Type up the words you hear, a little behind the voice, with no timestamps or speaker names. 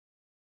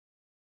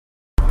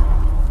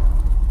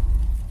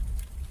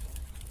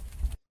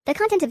The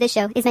content of this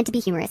show is meant to be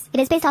humorous. It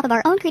is based off of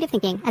our own creative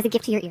thinking as a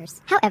gift to your ears.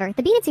 However,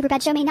 the Bean and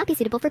Superbad show may not be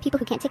suitable for people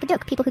who can't take a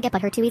joke, people who get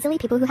butthurt too easily,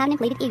 people who have an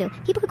inflated ego,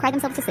 people who cry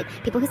themselves to sleep,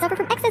 people who suffer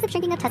from excessive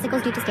shrinking of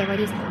testicles due to steroid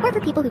use, or for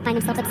people who find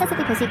themselves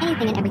obsessively posting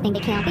anything and everything they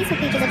can on Facebook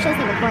pages of shows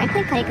they work for and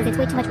can't cut it because it's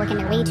way too much work and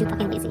they're way too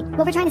fucking lazy.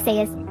 What we're trying to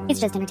say is, it's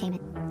just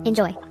entertainment.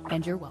 Enjoy.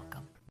 And you're welcome.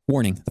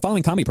 Warning, the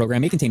following comedy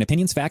program may contain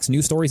opinions, facts,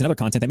 news stories, and other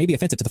content that may be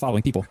offensive to the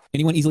following people.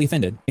 Anyone easily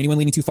offended, anyone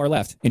leaning too far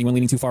left, anyone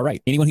leaning too far right,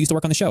 anyone who used to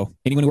work on the show,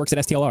 anyone who works at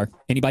STLR,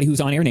 anybody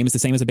whose on-air name is the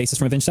same as a bassist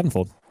from Avenged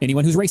Sevenfold,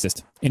 anyone who's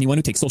racist, anyone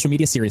who takes social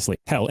media seriously,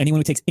 hell, anyone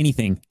who takes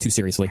anything too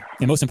seriously,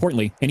 and most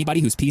importantly, anybody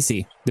who's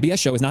PC. The BS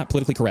show is not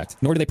politically correct,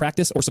 nor do they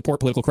practice or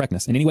support political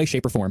correctness in any way,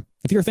 shape, or form.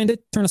 If you're offended,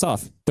 turn us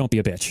off. Don't be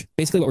a bitch.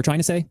 Basically, what we're trying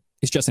to say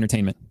is just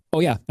entertainment.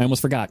 Oh yeah, I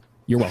almost forgot.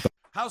 You're welcome.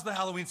 How's the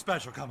Halloween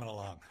special coming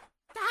along?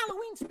 The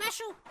Halloween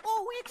special?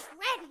 Oh, it's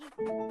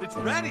ready. It's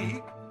ready?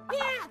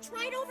 Yeah, it's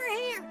right over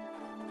here.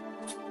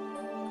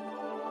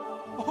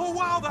 Oh,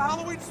 wow, the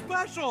Halloween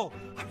special!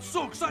 I'm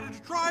so excited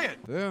to try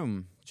it!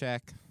 Boom.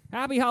 Check.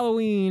 Happy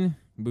Halloween.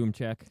 Boom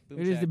check. Boom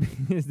It is check.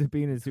 the is the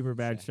Bean and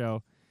Superbad Check.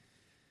 show.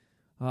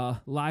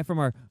 Live from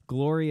our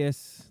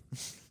glorious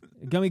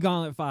Gummy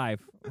Gauntlet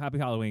 5. Happy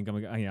Halloween,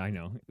 Gummy. Yeah, I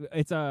know.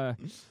 It's our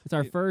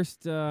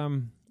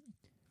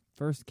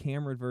first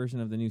camera version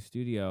of the new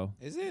studio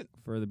Is it?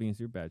 for the Bean and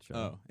Superbad show.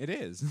 Oh, it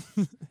is.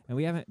 And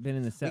we haven't been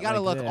in the set. We got to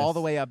like look all this.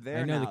 the way up there.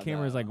 I know now, the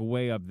camera's though. like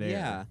way up there.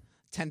 Yeah,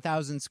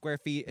 10,000 square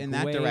feet in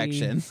that Way-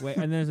 direction.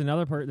 and there's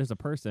there's a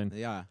person.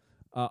 Yeah,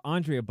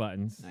 Andrea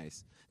Buttons.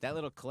 nice. That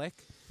little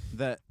click,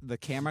 the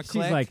camera She's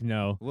click, like,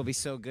 no. will be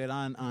so good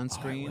on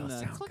screen. will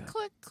sound Click, good.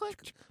 click,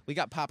 click. We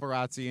got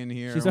paparazzi in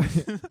here. She's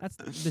that's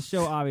the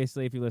show.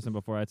 Obviously, if you listened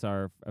before, that's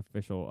our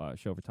official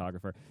show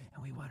photographer,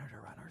 and we want her to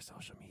run our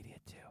social media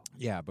too.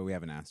 Yeah, but we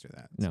haven't asked her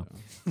that. No.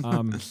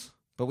 so.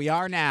 But we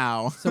are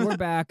now. So we're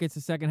back. It's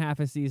the second half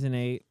of season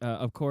 8.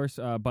 Of course,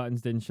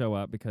 Buttons didn't show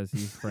up because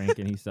he's Frank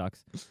and he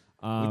sucks.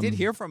 We did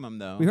hear from him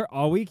though. We heard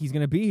all week he's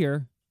gonna be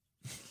here.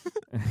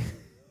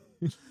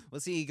 Well,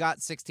 see, he got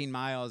 16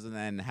 miles and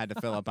then had to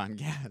fill up on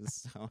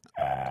gas. So.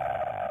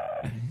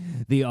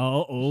 The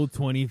all old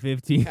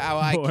 2015. Oh,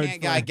 I Ford can't.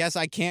 I Flash. guess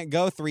I can't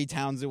go 3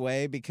 towns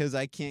away because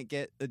I can't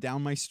get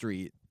down my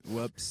street.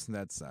 Whoops,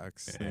 that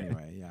sucks.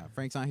 Anyway, yeah,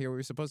 Frank's not here. We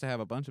were supposed to have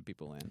a bunch of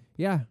people in,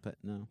 Yeah, but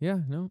no. yeah,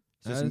 no.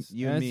 It's just As-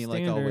 you and as me,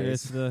 like standard, always.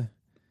 It's the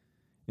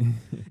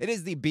It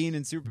is the Bean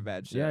and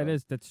Superbad show. yeah, it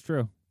is. That's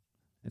true.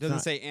 It doesn't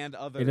say and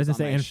others. It doesn't on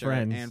say my and shirt.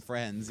 friends. And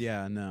friends.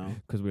 Yeah, no,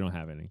 Because we don't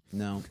have any.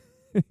 no,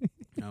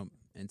 no.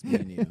 It's me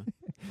and you.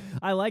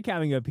 I like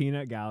having a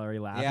peanut gallery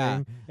laughing.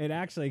 Yeah. It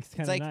actually is kind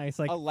It's of like nice.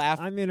 Like a laugh.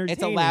 I'm entertaining.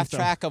 It's a laugh so-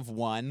 track of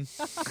one.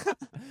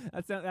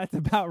 That's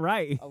about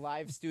right. A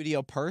live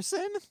studio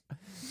person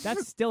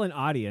That's still an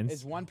audience.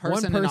 is one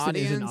person, an person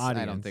audience? is an I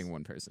don't audience. think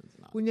one person's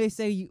an audience. When they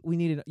say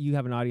you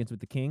have an audience with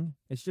the king,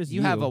 it's just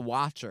You have a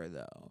watcher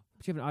though.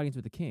 but you have an audience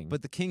with the king.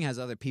 But the king has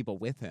other people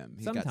with him.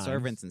 He's Sometimes. got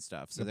servants and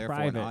stuff. So You're therefore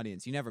private. an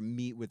audience. You never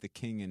meet with the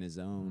king in his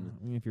own.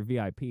 I mean, if you're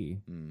VIP,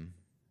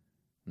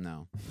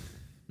 No.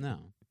 No.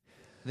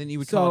 Then you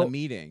would So- call it a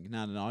meeting,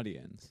 not an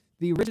audience.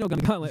 the original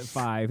Gummy Gauntlet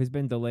 5 has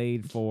been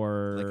delayed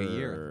for Like a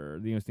year.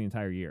 The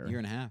entire year. Year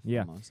and a half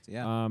Yeah. almost.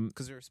 Yeah. Um,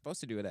 Because we were supposed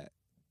to do it at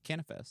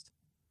Canifest.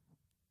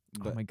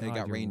 oh But my God, it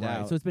got you're rained right.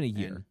 out. So it's been a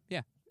year. and-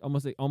 yeah.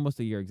 almost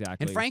a year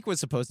exactly. And Frank was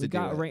supposed to we do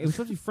got it. it was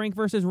supposed to be Frank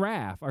versus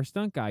Raph, our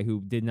stunt guy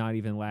who did not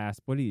even last.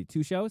 What did he do?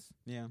 2 shows?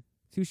 Yeah.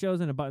 2 shows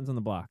and a Buttons on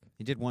the Block.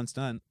 He did one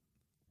stunt.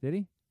 Did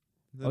he?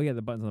 The- Oh yeah,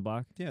 the Buttons on the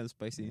Block. Yeah, the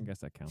spicy. I guess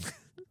that counts.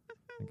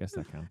 I guess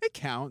that counts. It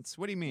counts.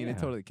 What do you mean? Yeah. It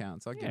totally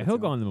counts. I'll give Yeah, it he'll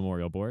to go him. on the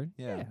memorial board.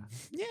 Yeah.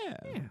 Yeah.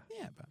 Yeah.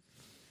 Yeah.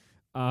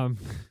 But Um,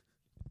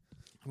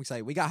 I'm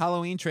excited. We got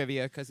Halloween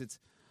trivia because it's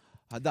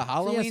the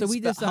Halloween. so we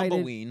decided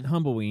Humblewean.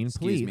 Humblewean,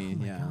 Excuse please. me. Oh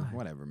my yeah. God.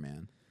 Whatever,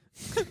 man.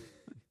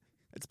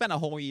 It's been a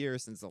whole year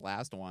since the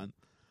last one.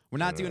 We're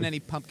not doing any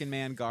Pumpkin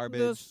Man garbage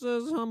This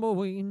is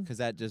Humblewean. because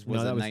that just was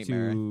No, that a was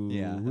nightmare. too.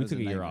 Yeah, that we was took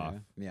a year nightmare. off.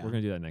 Yeah. We're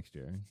gonna do that next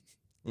year.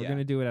 We're Yeah.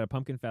 gonna do it at a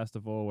pumpkin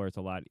festival where it's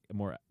a lot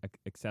more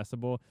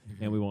accessible,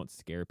 and we won't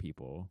scare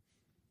people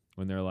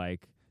when they're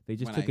like they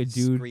just When took I a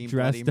dude scream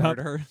dressed bloody up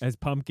murder. as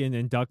pumpkin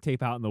and duct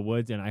tape out in the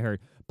woods, and I heard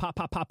pop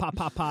pop pop pop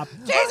pop pop.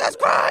 Jesus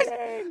Christ!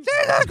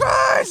 Jesus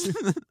Christ!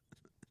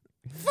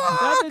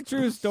 That's a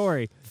true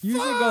story. You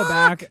should go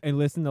back and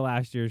listen to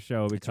last year's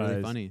show It's because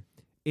really funny.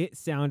 it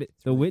sounded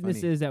the really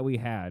witnesses that we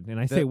had, and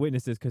I say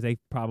witnesses because they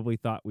probably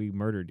thought we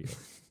murdered you.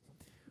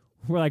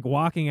 We're like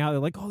walking out. They're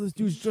like, "Oh, this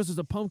dude's dressed as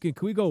a pumpkin.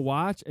 Can we go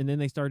watch?" And then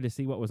they started to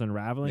see what was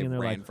unraveling, They and they're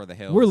ran like, for the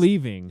hills. "We're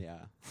leaving."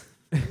 Yeah.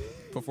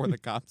 Before the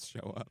cops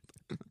show up.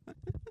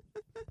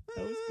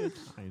 That was good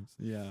times.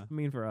 Yeah. I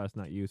mean, for us,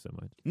 not you so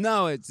much.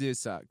 No, it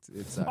sucked.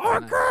 It sucked. I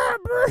And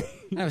can't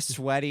breathe. I was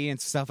sweaty and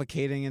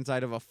suffocating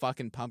inside of a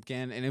fucking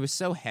pumpkin, and it was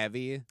so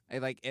heavy.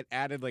 It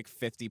added like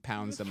 50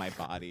 pounds to my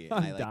body,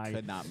 and I'm I dying.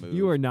 could not move.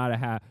 You are not a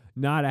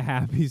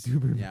happy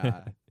Superman.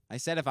 Yeah. I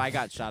said if I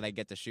got shot, I'd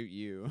get to shoot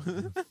you.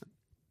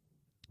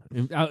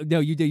 No,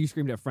 you did. You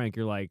screamed at Frank.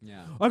 You're like,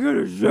 Yeah. "I'm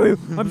gonna shoot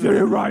you. I'm shooting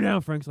you right now."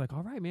 Frank's like,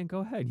 "All right, man, go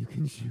ahead. You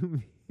can shoot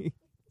me."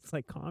 It's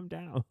like, calm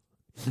down.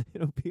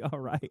 It'll be all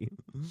right.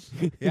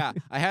 Yeah,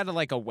 I had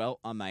like a welt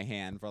on my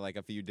hand for like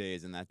a few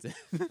days, and that's it.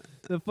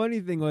 The funny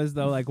thing was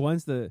though, like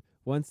once the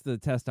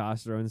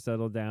testosterone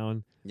settled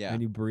down Yeah.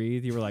 and you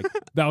breathe, you were like,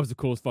 that was the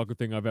coolest fucking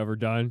thing I've ever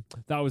done.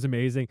 That was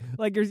amazing.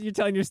 Like you're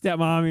telling your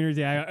stepmom and your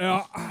dad,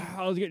 oh,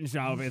 I was getting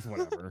shot with,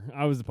 whatever.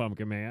 I was the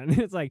pumpkin man.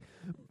 It's like,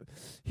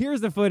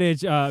 here's the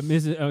footage,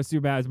 Mrs.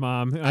 Subad's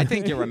mom. I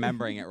think you're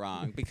remembering it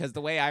wrong because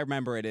the way I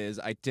remember it is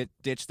I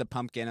ditched the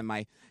pumpkin and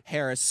my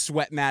hair is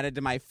sweat matted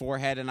to my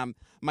forehead and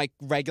my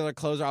regular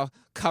clothes are all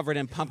covered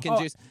in pumpkin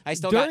juice. I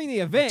still got during the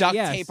event, duct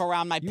yes. tape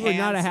around my You pants.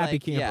 were not a happy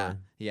like, camper.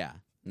 Yeah.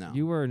 No.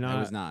 You were not. I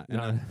was not. And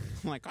not-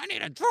 I'm like, I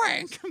need a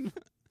drink.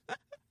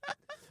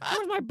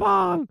 Where's my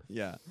bong?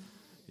 Yeah.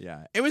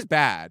 Yeah. It was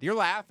bad. You're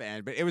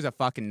laughing, but it was a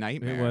fucking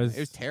nightmare. was. It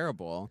was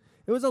terrible.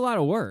 It was a lot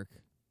of work.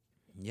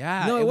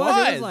 Yeah. No, it it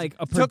was. was like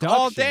a It took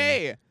all production.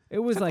 day. It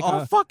was Took like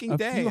all a fucking a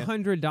day. few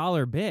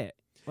 $100 bit.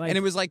 Like, And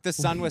it was like the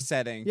sun was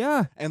setting.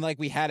 yeah. And like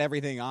we had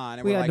everything on,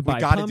 and We we're had like, to we buy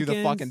got to do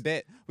the pumpkins. fucking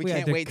bit. We We had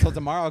can't to wait till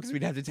tomorrow because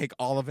we'd have to take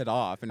all of it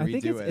off and I redo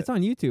think it. it's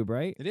on YouTube,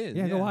 right? It is.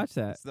 Yeah, go watch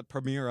that. It's the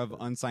premiere of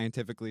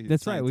Unscientifically.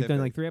 That's right. We've done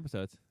Scientific. like 3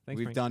 episodes. Thanks,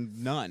 We've Frank. done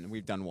none.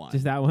 We've done one.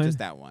 Just that one? Just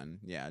that one.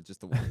 Yeah,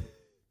 just the one.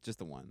 Just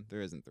the one.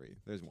 There isn't 3.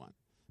 There's one.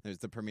 There's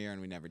the premiere,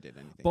 and we never did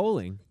anything.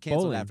 Bowling.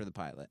 Canceled Bowling. after the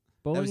pilot.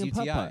 Bowling was and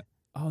UTI. putt-putt.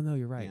 Oh, no,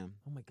 you're right. Yeah.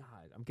 Oh, my God.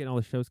 I'm getting all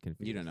the shows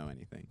confused. You don't know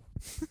anything.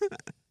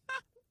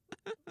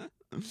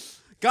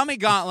 Gummy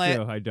Gauntlet.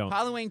 True, I don't.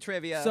 Halloween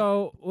trivia.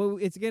 So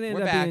it's gonna end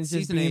We're up back, being just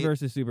season me 8.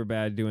 versus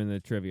Superbad doing the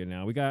trivia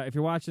now. We got if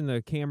you're watching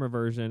the camera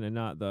version and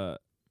not the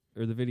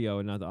video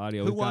and not the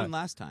audio. who we've won got,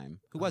 last time?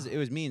 Who was it? It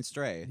was me and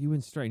Stray. You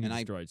went Stray and, and you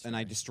I destroyed Stray. and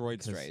I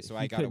destroyed Stray. 'Cause So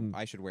he couldn't-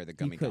 I should wear the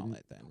Gummy couldn't-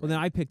 Gauntlet then. Well, then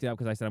right? I picked it up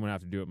because I said I'm gonna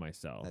have to do it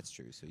myself. That's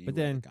true. So you but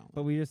wear then, the gauntlet.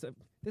 but we just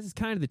this is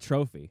kind of the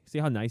trophy. See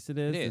how nice it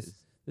is. It This- is.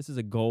 This is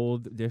a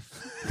gold dish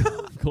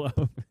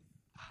glove.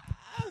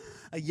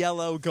 A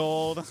yellow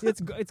gold.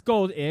 It's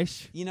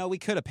gold-ish. You know, we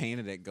could have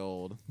painted it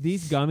gold.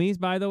 These gummies,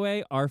 by the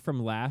way, are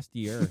from last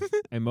year,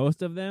 and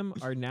most of them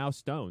are now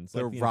stones.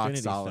 They're like the rock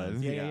Infinity solid.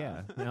 Stones. Yeah,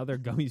 Yeah. Now they're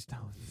gummy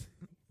stones.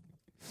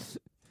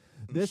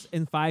 This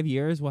in 5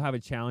 years, we'll have a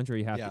challenge where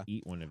you have Yeah. to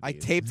eat one of I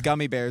these. taped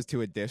gummy bears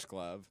to a dish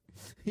glove.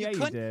 Yeah, you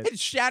couldn't- did. It'd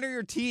shatter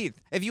your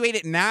teeth if you ate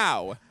it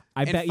now.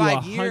 I in bet you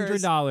 5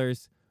 years-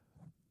 $100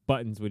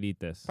 Buttons would eat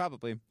this.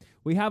 Probably.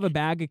 We have a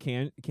bag of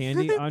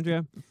candy,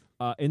 Andrea,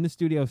 in the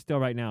studio still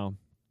right now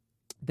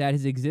that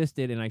has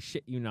existed, and I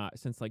shit you not,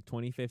 since like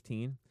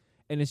 2015,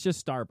 and it's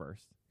just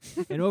Starburst.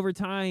 And over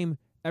time,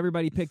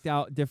 everybody picked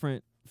out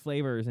different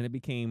flavors, and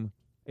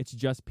it's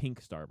just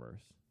pink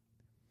Starburst.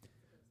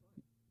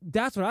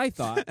 That's what I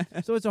thought.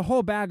 So it's a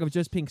whole bag of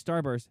just pink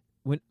Starburst.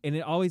 And it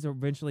always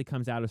eventually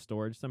comes out of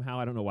storage somehow.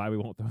 I don't know why we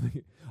won't throw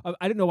it.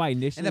 I don't know why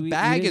initially. And the we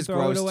bag didn't is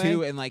throw it gross away.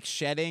 too, and like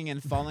shedding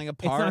and falling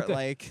It's not apart. good.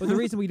 Like, But the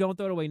reason we don't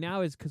throw it away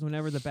now is because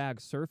whenever the bag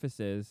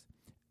surfaces,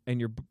 and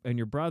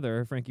your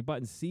brother Frankie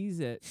Button sees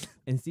it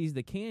and sees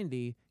the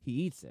candy, he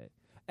eats it.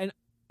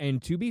 And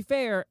to be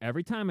fair,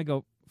 every time I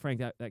go,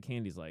 Frank, that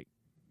candy's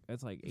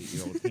that's like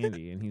 8-year-old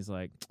candy, and he's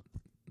like,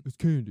 it's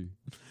candy.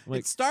 I'm like,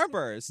 it's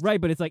Starburst. right,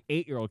 but it's like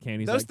 8-year-old candy.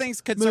 He's Those like, things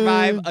could "Man,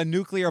 survive a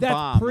nuclear that's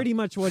bomb. pretty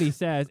much what he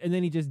says, and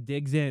then he just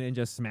digs in and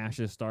just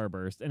smashes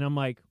Starburst, and I'm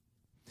like,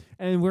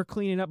 and we're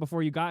cleaning up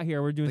before you got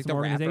here. We're doing Like some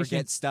the wrapper organization.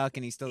 gets stuck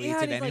and he still Yeah,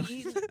 eats it and he's, anyway. like,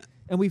 eating it.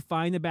 And we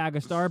find the bag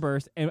of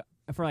Starburst, and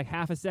for like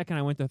half a second,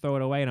 I went to throw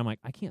it away, and I'm like,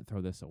 I can't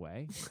throw this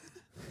away.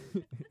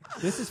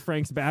 This is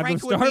Frank's bag Frank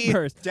of would be Starburst. He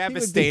would be-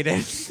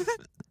 devastated.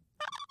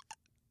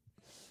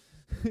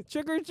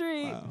 Trick or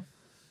treat. Wow.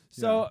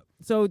 So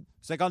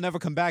It's like I'll never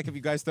come back if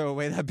you guys throw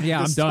away that bag yeah,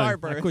 of I'm done. I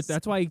Starburst. quit.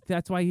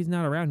 That's why he's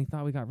not around. He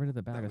thought we got rid of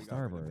the bag of we got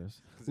rid of it. Starburst.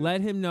 Let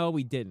him know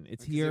we didn't.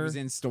 It's Because here. It was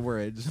in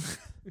storage.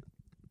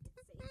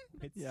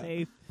 It's Yeah.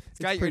 safe. It's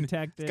got your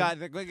protected.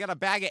 we got a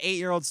bag of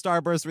 8-year-old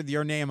Starburst with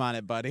your name on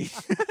it, buddy.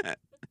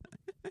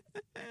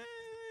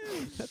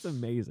 That's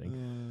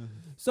amazing.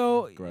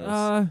 So, Gross.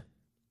 why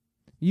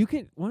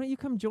don't you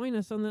come join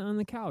us on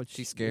the couch?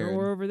 She's scared.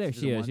 Or over there.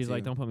 She She doesn't is. want She's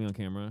like, to. don't put me on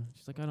camera.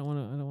 She's like, I don't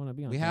want to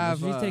be on We camera. have,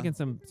 She's taking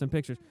some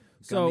pictures.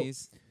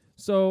 Gummies.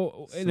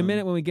 So in a Some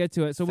minute when we get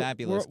to it, so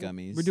fabulous we're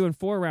gummies. We're doing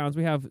 4 rounds.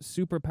 We have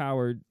super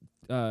powered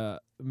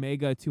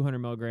mega 200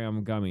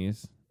 milligram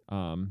gummies.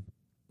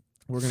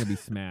 We're gonna be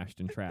smashed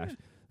and trashed.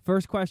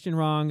 First question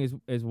wrong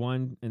is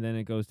 1, and then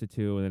it goes to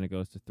 2, and then it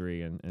goes to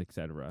 3, and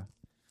etc.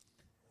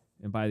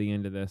 And by the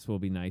end of this, we'll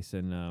be nice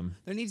and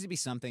There needs to be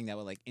something that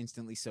will like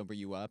instantly sober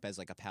you up as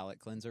like a palate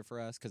cleanser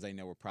for us, because I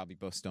know we're probably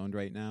both stoned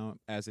right now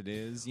as it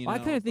is. You know, I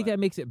kind of think but- that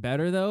makes it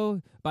better,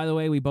 though. By the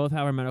way, we both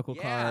have our medical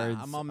Yeah, cards.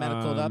 I'm all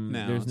medicaled up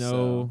now, There's no,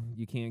 so-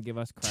 you can't give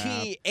us crap.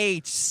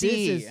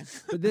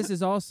 THC. But this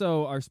is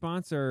also our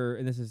sponsor,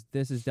 and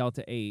this is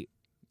Delta 8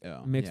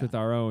 Oh, mixed yeah. with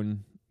our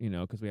own,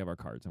 because we have our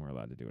cards and we're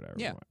allowed to do whatever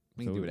Yeah, we want.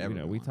 we can So, do whatever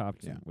we we want.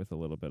 topped Yeah. with a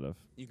little bit of.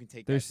 You can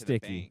take They're that to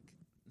sticky.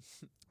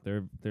 the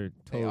bank. They're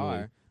They totally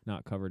are.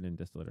 not covered in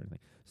distillate or anything.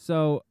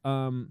 So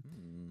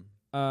Mm.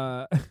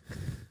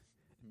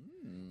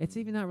 it's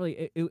even not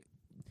really.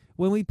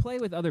 when we play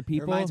with other It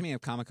people. reminds me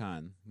of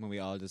Comic-Con when we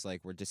all just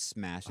like we're just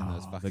smashing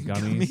those the fucking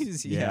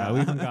gummies. Yeah,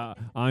 we even got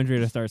Andrea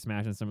to start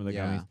smashing some of the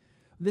Yeah. gummies.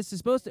 This is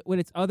supposed to when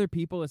it's other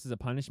people. This is a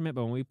punishment,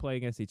 but when we play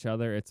against each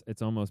other,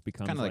 it's almost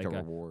becomes kind of like a a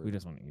reward. We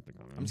just want to eat the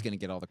gummy. I'm just gonna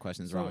get all the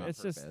questions So wrong. it's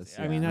on just. purpose.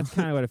 I mean, yeah. that's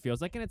kind of what it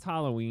feels like, and it's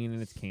Halloween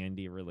and it's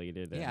candy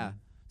related. and- Yeah.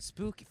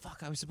 Spooky.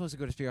 Fuck, I was supposed to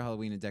go to Spirit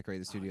Halloween and decorate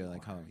the studio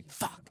like Halloween.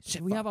 Fuck.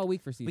 Shit. We have all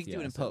week for CTS. We can do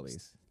it in at post.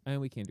 least. And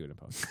we can't do it in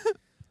post.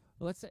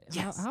 Well, let's say,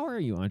 Yes. how are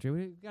you, Andre?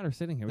 We got her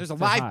sitting here. There's a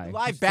Say hi.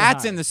 live Just say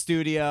bats hi. in the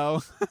studio.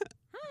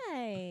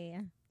 Hi.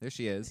 There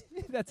she is.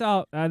 That's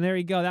all. And there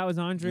you go. That was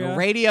Andrea. Your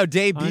radio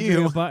debut.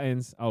 Andrea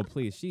Buttons. Oh,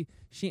 please.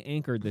 She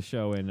anchored the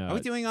show in. Are we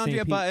doing St.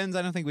 Andrea Pete. Buttons?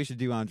 I don't think we should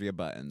do Andrea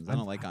Buttons. I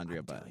don't like Andrea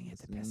I'm Buttons. doing it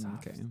to piss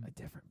off Okay. a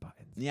different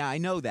Buttons. Yeah, I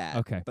know that.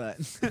 Okay. But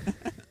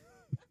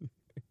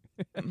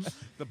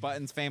the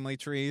Buttons family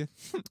tree.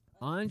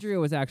 Andrea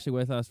was actually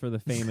with us for the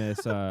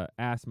famous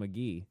Ask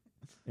McGee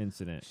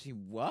incident. She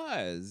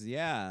was.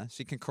 Yeah.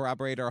 She can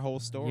corroborate our whole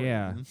story.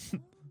 Yeah.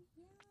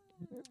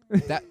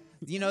 That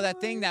that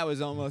thing that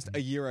was almost a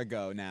year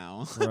ago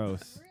now.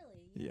 Gross.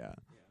 Yeah.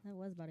 That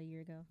was about a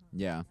year ago.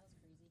 Yeah.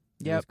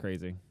 It Yep. was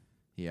crazy.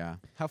 Yeah.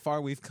 How far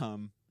we've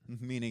come,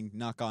 meaning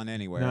not gone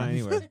anywhere. Not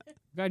anywhere.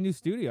 Got a new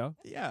studio.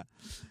 Yeah.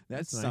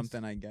 That's nice.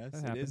 something, I guess.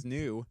 That It is happened.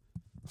 new.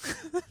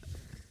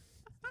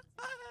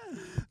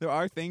 There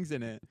are things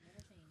in it.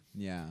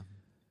 Yeah.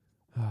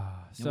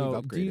 So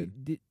we've do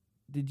you,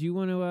 did you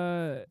want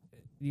to?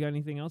 You got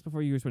anything else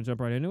before you just want to jump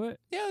right into it?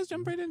 Yeah, let's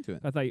jump right into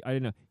it. I thought I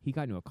didn't know he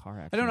got into a car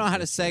accident. I don't know how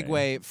to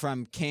yesterday. segue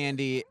from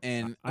candy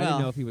and I didn't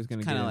know if he was going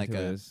to get kind of into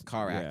like a his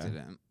car yeah.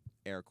 accident.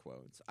 Air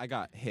quotes. I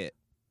got hit.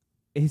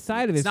 His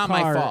side of his It's not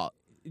car my fault.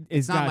 It's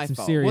It's not got my some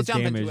fault. serious We'll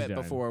jump into damage it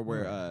done. before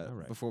we're all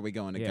right. before we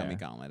go into Yeah. Gummy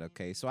Gauntlet.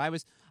 Okay, so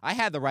I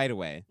had the right of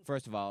way.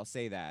 First of all, I'll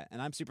say that,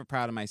 and I'm super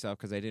proud of myself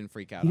because I didn't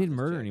freak out. He on didn't this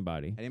murder chick.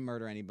 anybody. I didn't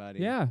murder anybody.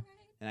 Yeah.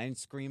 And I didn't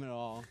scream at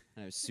all.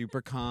 And I was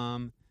super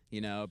calm,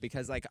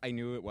 because like I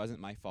knew it wasn't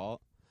my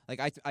fault. Like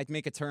I'd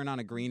make a turn on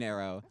a green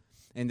arrow,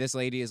 and this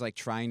lady is like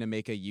trying to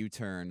make a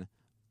U-turn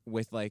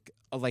with like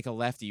a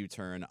left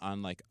U-turn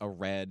on like a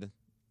red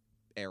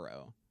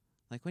arrow.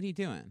 Like, what are you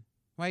doing?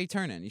 Why are you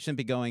turning? You shouldn't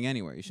be going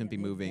anywhere. You shouldn't be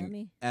big moving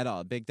dummy. at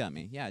all. Big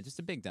dummy. Yeah, just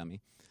a big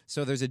dummy.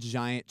 So there's a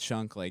giant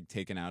chunk like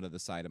taken out of the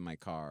side of my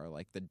car.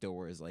 Like the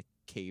door is like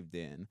caved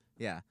in.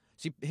 Yeah.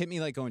 She hit me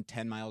like going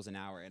 10 miles an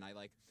hour, and I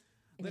like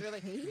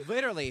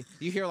literally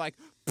you hear like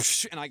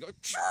and I go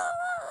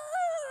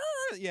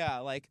yeah,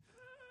 like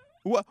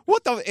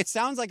what the it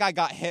sounds like I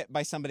got hit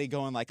by somebody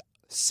going like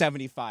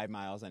 75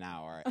 miles an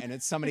hour, and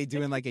it's somebody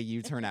doing like a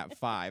U-turn at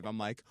 5. I'm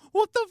like,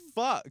 what the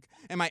fuck?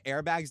 And my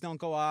airbags don't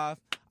go off.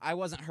 I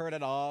wasn't hurt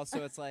at all,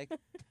 so it's like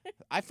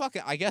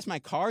I guess my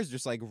car's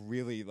just like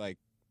really like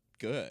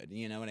good,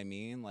 you know what I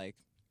mean? Like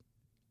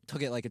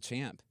took it like a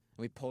champ.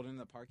 We pulled into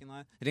the parking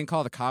lot. I didn't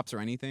call the cops or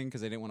anything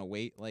because I didn't want to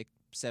wait like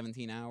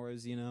 17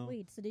 hours,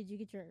 Wait, so did you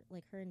get your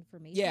her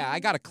information? Yeah, I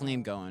got a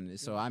claim Oh, going,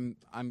 so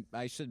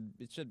it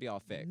should be all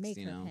fixed, Make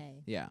you her know.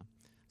 pay. Yeah.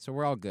 So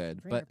we're all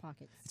good. Drain But your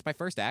pockets. it's my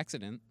first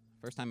accident.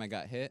 First time I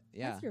got hit.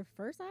 Yeah. That's your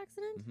first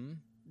accident? Mhm.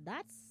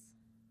 That's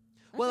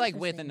Well, like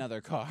with interesting.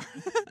 another car.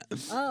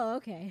 Oh,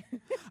 okay.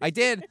 I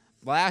did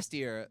last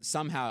year.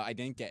 Somehow I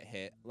didn't get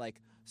hit. Like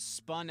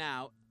spun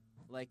out,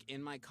 like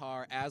in my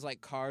car as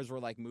like cars were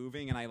like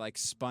moving, and I like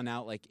spun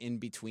out like in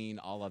between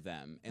all of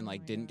them, and Oh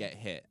like my didn't God. get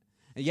hit.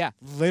 Yeah,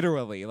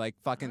 literally like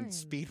fucking I'm-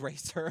 speed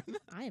racer.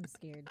 I am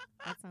scared.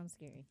 That sounds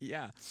scary.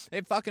 Yeah,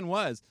 it fucking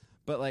was.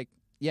 But like,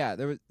 yeah,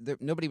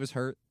 nobody was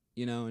hurt,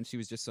 and she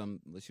was just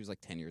she was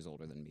like 10 years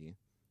older than me.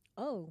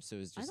 Oh, So it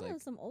was I just thought like it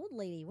was some old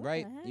lady. What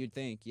right. the heck? You'd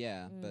think,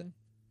 yeah, but Mm.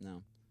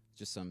 no,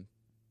 just some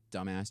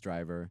dumbass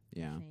driver.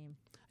 Yeah. Shame.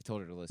 I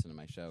told her to listen to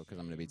my show because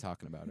I'm going to be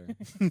talking about her.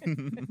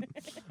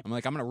 I'm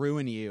like, I'm going to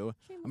ruin you.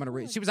 Shame I'm gonna. of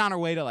what? She was on her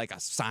way to like a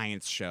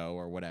science show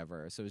or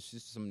whatever, so it's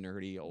just some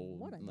nerdy old,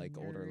 What a like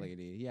older nerd.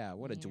 lady. Yeah,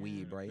 what a Yeah.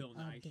 dweeb, right? Oh,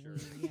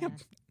 dweeb, yeah.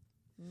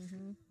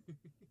 Mm-hmm.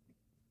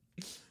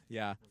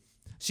 Yeah,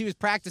 she was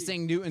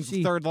practicing Newton's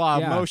She- third law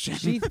yeah, of motion.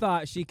 She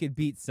thought she could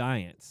beat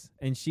science,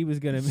 and she was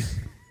gonna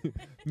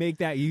make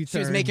that U-turn. She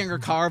was making her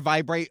car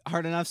vibrate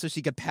hard enough so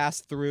she could pass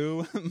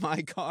through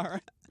my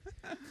car.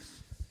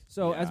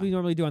 So as Yeah. we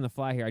normally do on the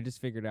fly here, I just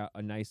figured out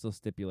a nice little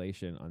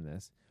stipulation on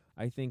this.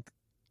 I think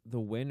the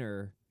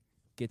winner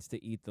gets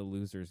to eat the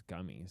loser's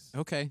gummies.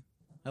 Okay,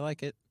 I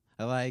like it.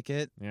 I like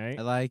it. Right?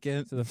 I like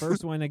it. So the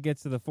first one that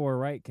gets to the 4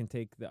 right can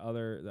take the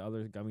other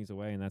gummies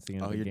away, and that's the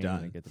end Oh, of the you're game.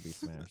 done. They get to be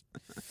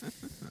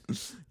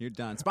smashed. You're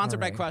done. Sponsored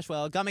by right.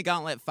 Crushwell. Gummy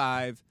Gauntlet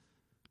 5.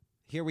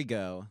 Here we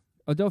go.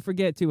 Oh, don't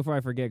forget too, before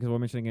I forget, because we'll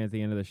mention it again at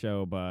the end of the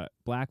show. But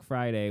Black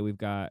Friday, we've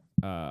got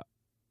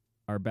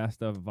our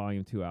Best of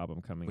Volume 2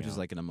 album coming Which out. is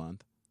like in a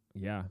month.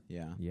 yeah,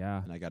 Yeah.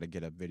 yeah. And I got to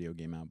get a video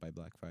game out by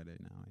Black Friday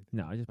now.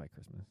 No, just by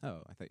Christmas.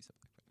 Oh, I thought you said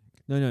Black Friday.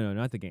 No,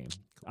 not the game.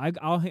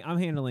 I'm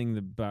handling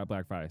the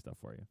Black Friday stuff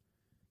for you.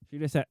 She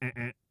just said,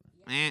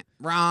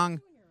 Wrong.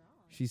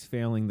 She's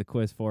failing the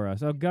quiz for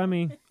us. Oh,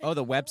 Gummy. Oh,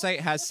 the website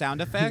has sound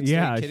effects?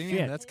 Yeah, Are you kidding me?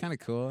 shit. That's kind of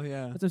cool.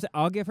 Yeah. That's what I'm saying.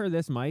 I'll give her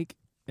this mic,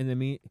 and then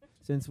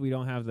since we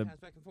don't have the. Pass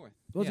back and forth.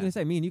 I was Yeah. gonna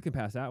say me and you can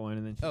pass that one,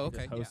 and then she Oh, can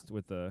just okay, yeah. host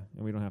with the,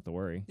 and we don't have to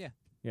worry. Yeah.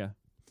 Yeah.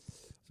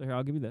 So here,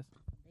 I'll give you this.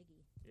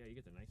 Biggie. Yeah, you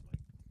get the nice mic.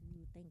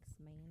 Ooh, thanks,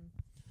 man.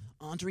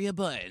 Andrea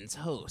Buttons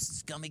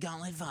hosts Gummy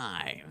Gauntlet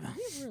 5.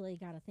 We really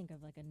got to think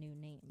of like a new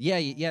name. Yeah,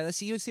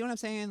 guys. yeah. You see what I'm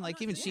saying? Like,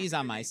 no, even yeah, she's I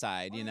on get my it.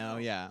 side, you Oh, know? no.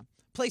 Yeah.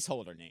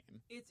 Placeholder name.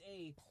 It's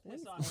a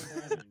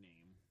placeholder name.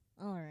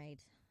 All right.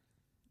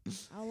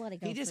 I'll let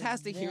it go. He just for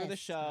has to hear the this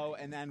show,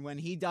 time. and then when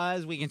he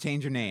does, we can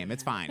change your name.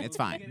 It's fine. It's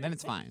fine. Then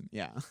it's fine.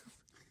 Yeah.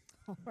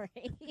 All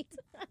right.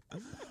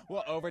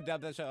 We'll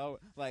overdub the show,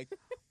 like,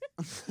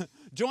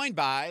 joined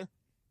by,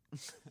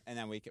 and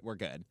then we're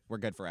good. We're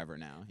good forever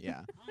now. Yeah.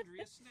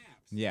 Andrea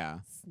snaps. Yeah.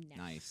 Snap.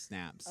 Nice.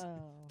 Snaps. Oh.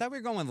 Thought we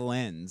were going with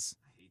Lens,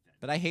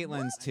 but I hate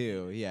Lens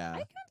too. I Yeah.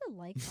 kind of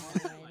like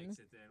that one. Likes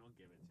it, then I'll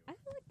give it to I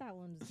feel like that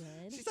one's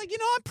good. She's like,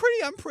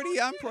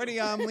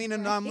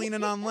 I'm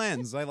leaning on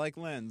Lens. I like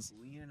Lens.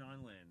 Leaning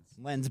on Lens.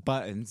 Lens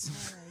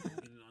buttons. All right.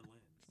 Leaning on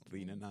Lens.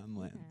 Leaning on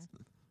Lens.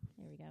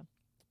 Here we go.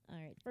 All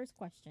right. First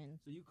question.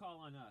 So you call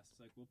on us.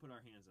 Like, we'll put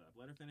our hands up.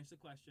 Let her finish the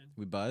question.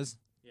 We buzz.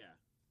 Yeah.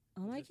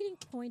 Oh, am I getting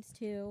points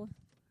too?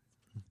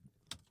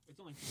 It's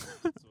only 4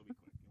 rounds, so it'll be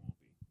quick. It won't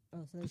be.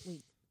 Oh, so there's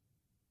wait.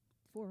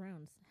 4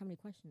 rounds. How many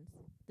questions?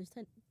 There's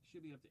 10.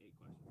 Should be up to 8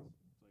 questions. That's all you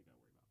got to worry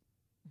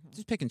about.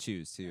 Just pick and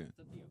choose too. It's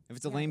up to you. If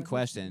it's a Yeah, lame but who's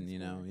question, keeping you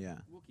know, score? yeah.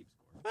 We'll keep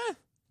score.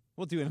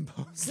 We'll do it in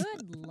post.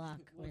 Good luck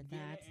We'll with get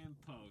that. it in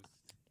post.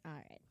 All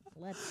right.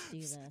 Let's do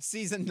this.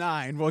 Season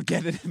 9, we'll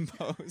get it in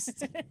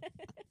post.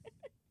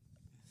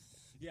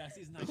 Yeah,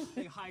 season 9.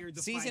 They hired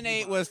the Season Feige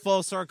 8 bot. was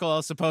full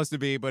circle, supposed to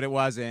be, but it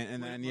wasn't.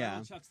 And When- then, when yeah.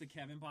 Will Chucks the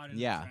Kevin bot in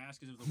Yeah. the trash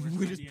because it was the worst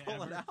We just idea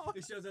pull it ever. out.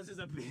 It shows us as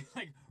a big,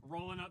 like,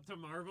 rolling up to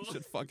Marvel.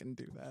 Should fucking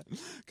do that.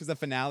 Because the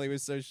finale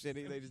was so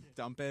shitty, they just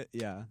dump it.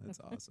 Yeah,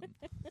 that's awesome.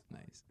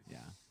 Nice. Yeah.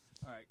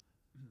 All right.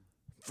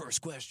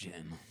 First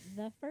question.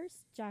 The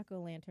first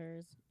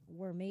jack-o'-lanterns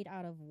were made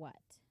out of what?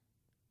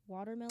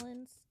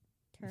 Watermelons?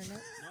 Turnips?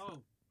 No.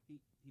 He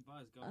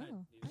buzzed. Go ahead.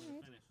 Oh, You didn't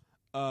alright. finish.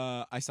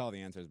 I saw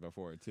the answers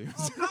before, too.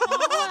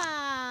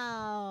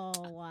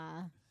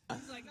 Wow.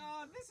 He's like,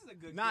 oh, this is a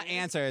good Not quiz.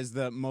 answers,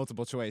 the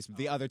multiple choice.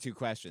 The other 2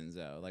 questions,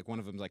 though. Like, one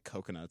of them's like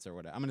coconuts or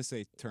whatever. I'm going to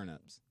say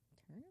turnips.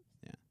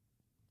 Turnips?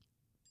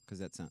 Because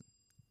that sounds...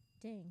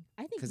 Dang.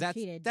 I think 'Cause you that's-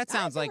 cheated. that I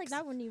sounds feel like-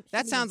 that, one you That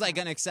shouldn't sounds even like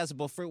count. an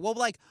accessible fruit. Well,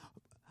 like,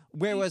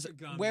 where was Pizza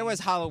gummy.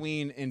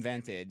 Halloween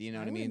invented? You know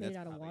what I would've mean? made That's it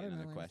out of probably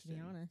another watermelons, to be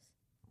question. honest.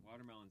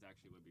 Watermelons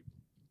actually would be.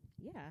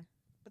 Yeah.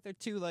 But they're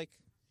too, like,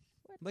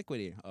 What?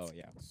 liquidy. Oh,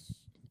 yeah.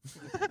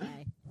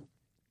 Okay.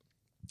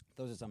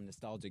 Those are some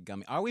nostalgic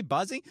gummy. Are we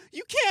buzzing?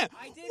 You can't.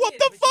 I did What it,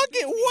 the but you fuck?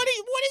 beat me. What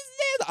is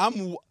this?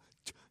 I'm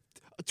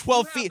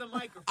 12 Grab feet. the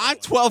microphone. I'm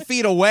 12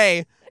 feet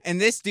away, and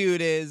this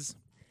dude is.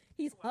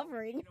 He's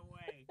hovering. Get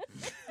away.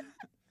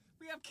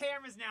 We have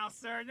cameras now,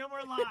 sir. No more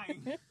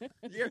lying.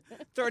 You're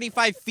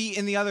 35 feet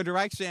in the other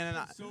direction,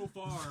 and So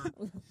far.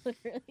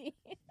 Literally.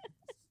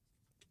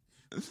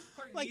 Our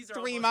like knees are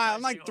 3 almost miles.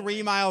 I'm like touching 3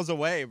 away. miles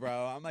away, bro.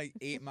 I'm like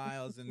 8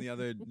 miles in the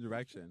other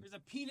direction. There's a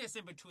penis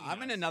in between.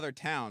 I'm in us. another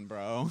town,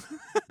 bro.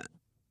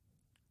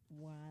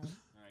 Wow.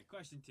 All right,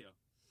 question 2.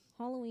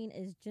 Halloween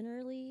is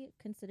generally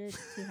considered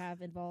to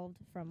have evolved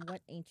from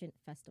what ancient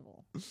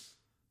festival?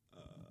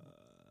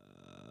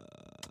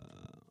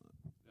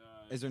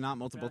 Is there not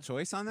multiple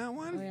choice on that Oh,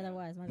 one? yeah, there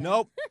was. My bad.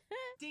 Nope.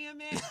 Damn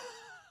it.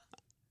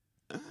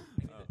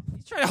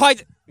 He's trying to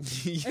hide.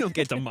 You don't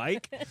get the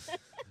mic.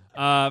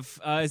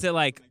 Is it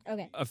like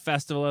Okay. a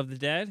festival of the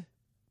dead?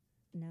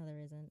 No, there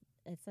isn't.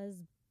 It says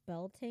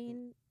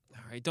Beltane.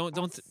 All right, don't.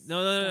 No.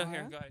 Here,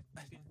 Sarah? go ahead.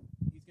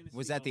 He's gonna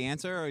Was speak that the over-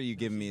 answer, or are you No,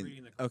 giving she's me?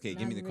 reading the Okay,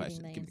 give me the I'm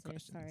question. reading Give me the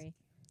answers, question. Sorry.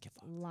 Get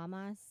fucked.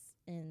 Lamas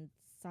and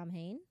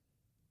Samhain.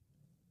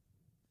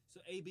 So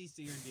A, B,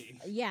 C, or D.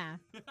 Yeah.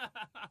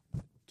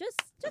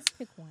 Just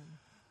pick one.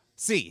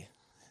 C.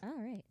 All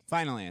right.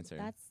 Final answer.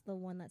 That's the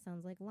one that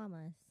sounds like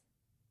llamas.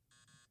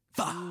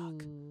 Fuck.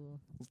 Ooh.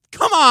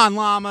 Come on,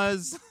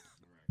 llamas.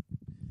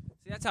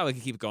 See, that's how we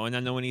can keep going.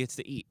 Then no one gets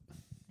to eat.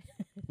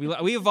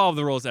 We evolve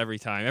the rules every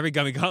time. Every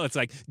Gummy Gauntlet's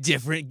like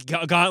different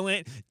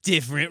gauntlet,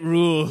 different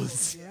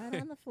rules.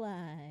 Right on the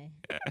fly.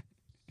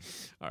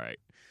 All right.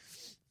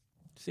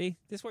 See,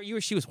 this where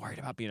she was worried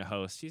about being a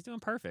host. She's doing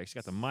perfect. She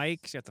got the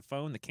mic, she got the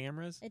phone, the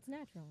cameras. It's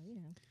natural, you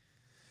know.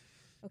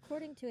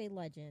 According to a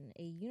legend,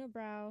 a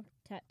unibrow,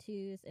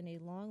 tattoos, and a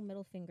long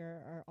middle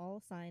finger are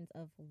all signs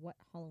of what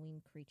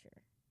Halloween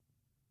creature?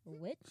 A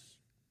witch,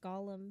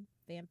 golem,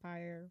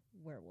 vampire,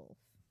 werewolf.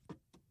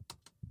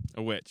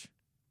 A witch.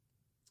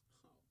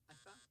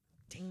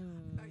 you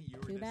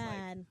were Too just, like,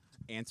 bad.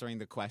 Answering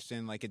the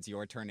question like it's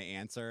your turn to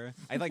answer.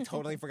 I like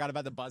totally forgot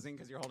about the buzzing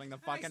because you're holding the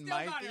fucking still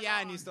mic. got it Yeah,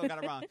 and you wrong. still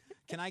got it wrong.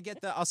 Can I get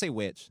the? I'll say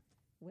witch.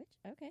 Witch?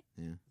 Okay.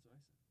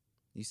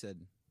 You said.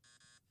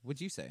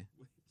 What'd you say?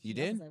 You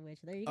That did? was a witch.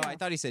 There you Oh, go. I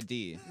thought he said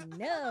D.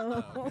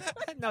 No.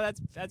 No,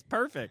 that's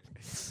perfect.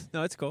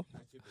 No, it's cool.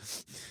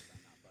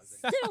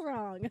 Still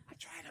wrong.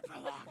 Trying to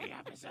prolong the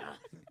episode.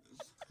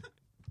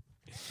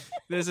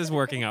 This is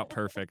working out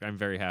perfect. I'm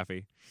very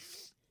happy.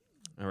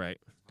 All right.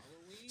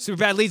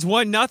 Superbad leads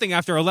 1-0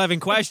 after 11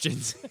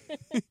 questions.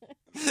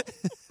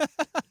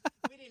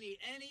 We didn't eat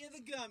any of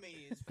the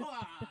gummies.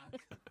 Fuck.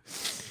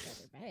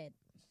 Those are bad.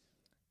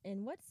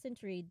 In what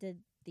century did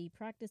the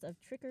practice of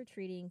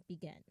trick-or-treating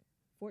begin?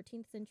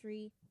 14th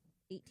century,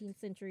 18th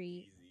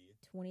century,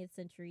 20th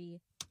century,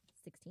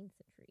 16th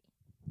century.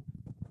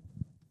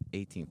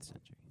 18th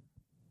century.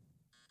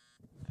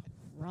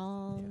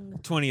 Wrong.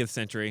 20th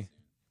century.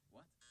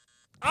 What?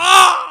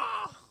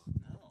 Oh!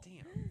 No.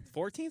 Damn.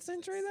 14th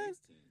century then?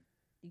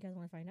 You guys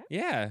want to find out?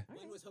 Yeah,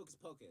 When was Hocus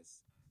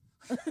Pocus?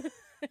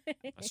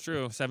 that's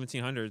true.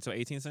 1700, so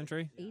 18th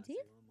century. 18th?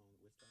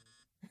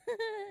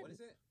 What is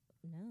it?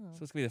 No.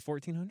 So it's gonna be the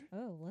 1400.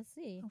 Oh, let's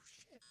see.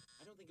 shit.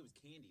 I don't think it was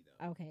candy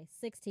though. Okay,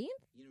 16th?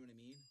 You know what I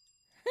mean?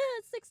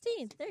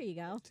 16th. There you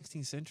go.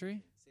 16th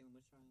century. Salem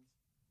witch trials.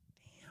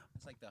 Damn.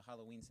 It's like the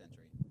Halloween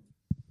century.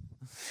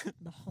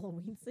 The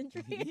Halloween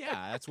century?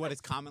 Yeah, that's what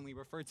it's commonly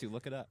referred to.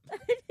 Look it up.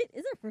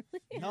 Is it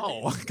really?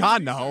 No,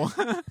 God no.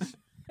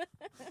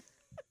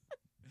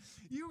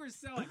 You were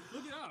selling.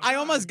 Look it up. I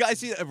almost got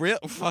see a real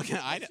fucking.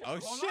 Oh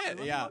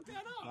shit! Yeah,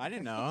 I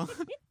didn't know.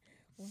 Let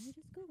me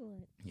just Google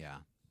it. Yeah.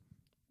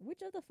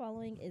 Which of the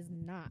following is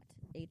not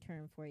a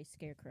term for a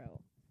scarecrow?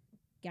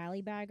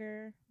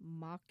 Gallybagger,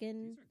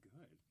 Mockin,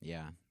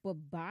 Yeah.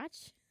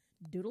 Babach,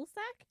 Doodle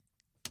sack?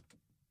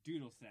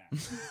 Doodle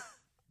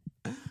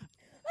sack.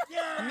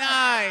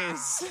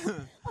 Nice.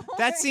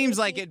 That seems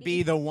like it'd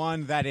be the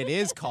one that it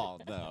is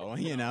called, though.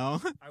 You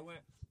know.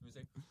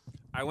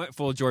 I went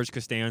full George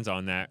Costanza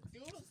on that.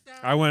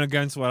 I went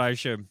against what I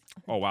should.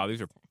 Oh wow,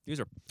 these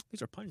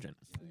are pungent.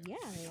 Yeah,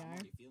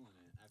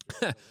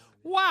 they are.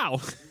 Wow.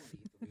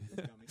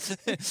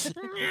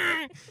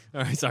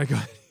 All right, sorry. Go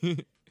ahead.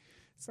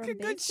 It's a From good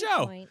base to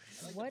show. point,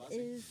 what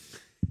is...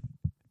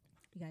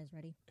 You guys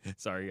ready?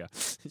 Sorry, yeah.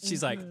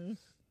 She's like, Mhm.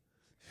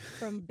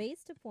 From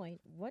base to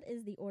point, what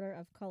is the order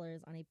of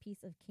colors on a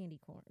piece of candy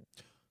corn?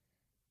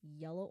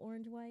 Yellow,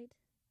 orange, white.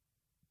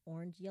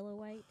 Orange, yellow,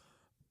 white.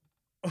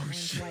 Orange,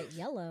 shit. white,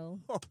 yellow.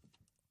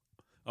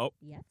 Oh.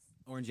 Yes?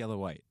 Orange, yellow,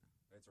 white.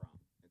 It's wrong.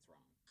 It's wrong.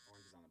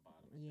 Orange is on the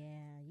bottom.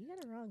 Yeah, you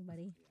got it wrong,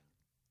 buddy.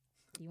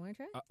 Do you want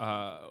to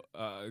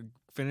try?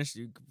 finish.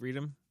 You read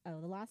them. Oh,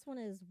 the last one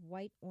is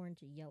white, orange,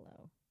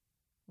 yellow.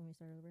 Let me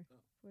start over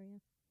for you.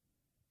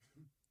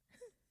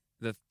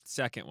 The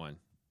second one.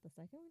 The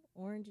second one?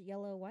 Orange,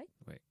 yellow, white?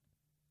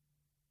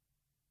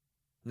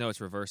 No, it's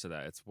reverse of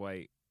that. It's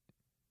white.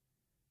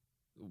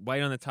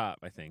 White on the top,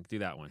 I think. Do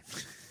that one.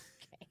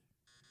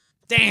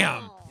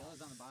 Damn. Oh.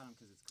 Yellow's on the bottom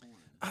because it's corn.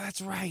 Oh,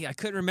 that's right. I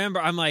couldn't remember.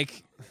 I'm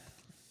like,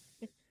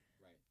 Fail.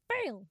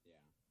 Yeah.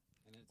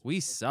 And then We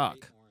it's suck.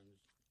 White, orange,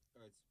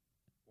 or it's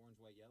orange,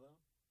 white, yellow.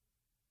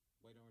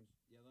 White, orange,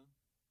 yellow.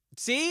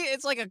 see,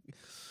 it's like a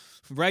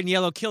red and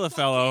yellow kill a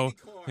fellow.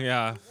 Candy corn.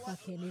 Yeah.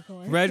 Fuck candy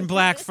corn. Red and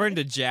black friend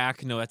to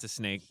Jack. No, that's a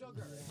snake. Sugar.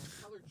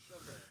 Colored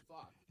sugar.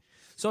 Fuck.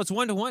 So it's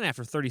 1-1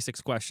 after 36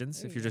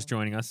 questions. There If you you're just go.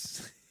 joining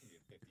us,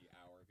 It's a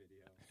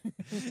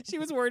 50-hour video. she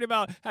was worried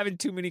about having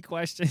too many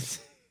questions.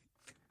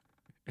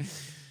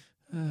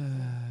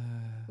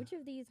 Which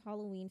of these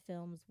Halloween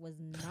films was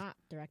not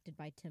directed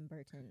by Tim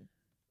Burton?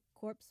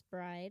 Corpse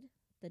Bride,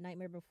 The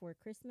Nightmare Before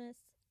Christmas,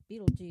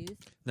 Beetlejuice.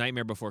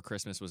 Nightmare Before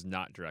Christmas was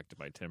not directed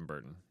by Tim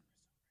Burton.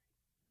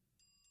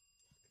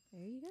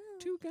 There you go.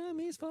 2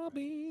 gummies for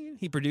bean.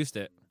 He produced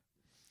it.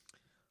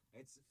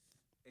 It's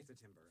a Tim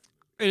Burton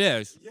movie. It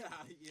is. Yeah,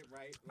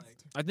 right. Like,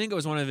 I think it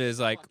was one of his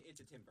like. fuck, it's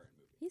a Tim Burton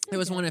movie. He's so It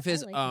was good. one of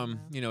his I like him,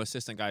 though.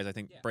 assistant guys. I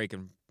think Yeah.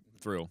 breaking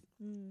through.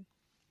 Mm.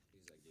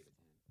 He's like, gave it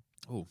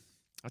 10.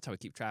 That's how we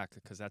keep track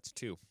because that's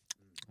 2.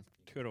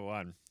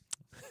 2-1.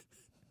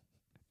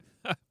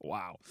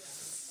 Wow.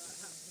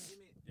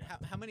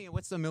 How many?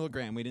 What's the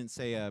milligram? We didn't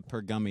say per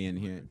gummy in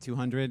here.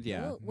 200.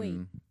 Yeah. Oh, wait.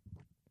 Mm.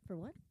 For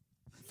what?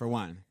 For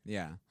one.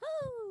 Yeah.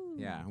 Oh.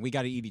 Yeah. We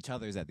got to eat each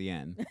other's at the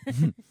end.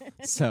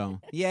 So,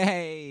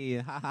 yay!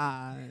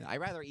 Haha. I'd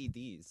rather eat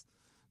these,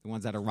 the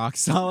ones that are rock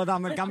solid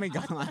on the gummy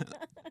gauntlet.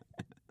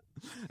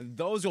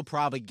 Those will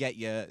probably get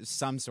you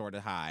some sort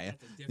of high.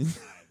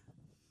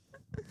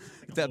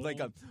 That's like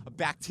a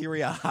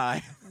bacteria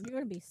high, You're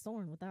going to be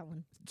soaring with that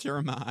one.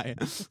 germ high.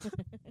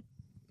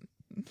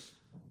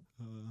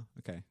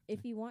 Okay.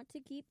 If you want to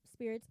keep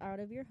spirits out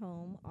of your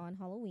home on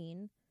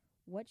Halloween,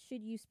 what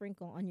should you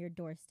sprinkle on your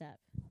doorstep?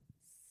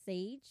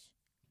 Sage,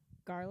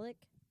 garlic,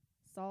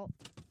 salt.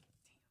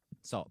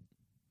 Salt.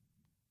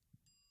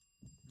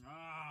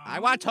 I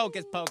watched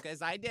Hocus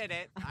Pocus. I did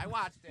it. I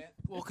watched it.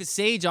 Well, because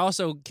sage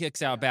also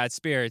kicks out bad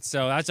spirits,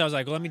 so that's why I was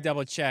like, let me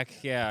double check.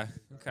 Yeah.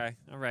 Okay.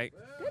 All right.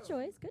 Good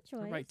choice. Good choice.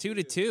 All right.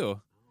 2-2. You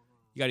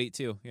got to eat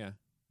 2. Yeah.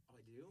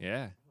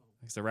 Yeah.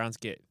 Because the rounds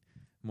get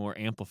more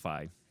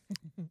amplified.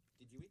 Did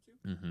you eat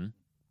too? Mm-hmm.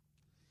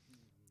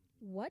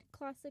 What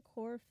classic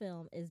horror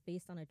film is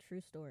based on a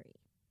true story?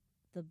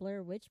 The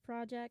Blair Witch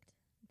Project,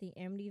 The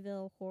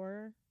Amityville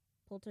Horror,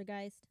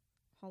 Poltergeist,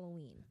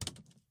 Halloween.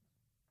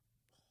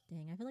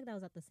 Dang, I feel like that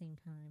was at the same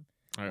time.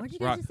 All Why'd right. you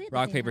guys just say it at the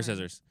Rock, same paper, time?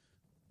 scissors.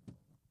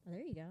 Oh,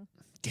 there you go.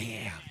 Damn.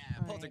 Yeah,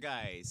 All right.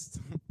 Poltergeist.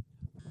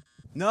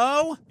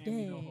 No?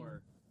 Dang.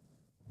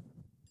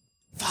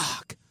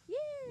 Fuck.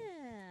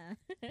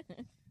 Yeah.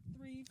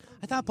 3 3.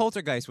 I thought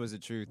poltergeist was a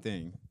true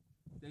thing.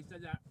 They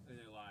said that and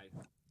they lied.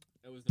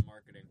 It was the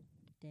marketing.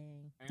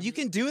 Dang. You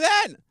can do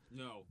that?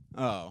 No.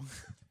 Oh.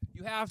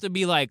 You have to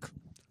be like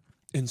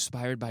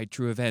inspired by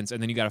true events,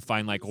 and then you got to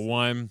find like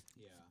one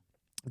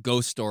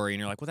ghost story, and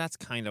you're like, well, that's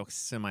kind of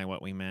semi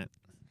what we meant.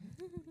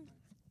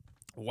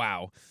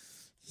 Wow.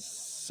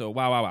 So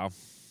wow.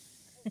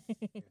 I'm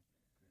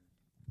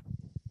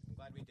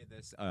glad we did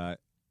this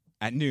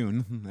at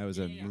noon. That was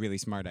a really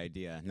smart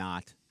idea.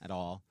 Not at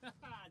all.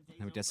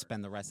 I would just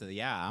spend the rest of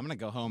the I'm gonna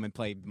go home and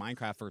play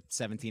Minecraft for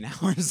 17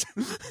 hours.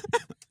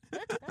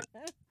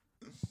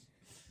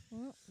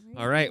 Well,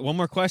 All right, one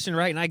more question,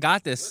 right? And I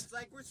got this. Looks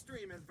like we're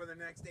streaming for the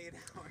next 8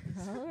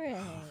 hours. all right.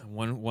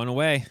 One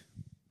away.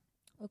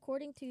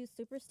 According to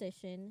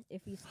superstition,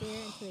 if you stare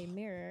into a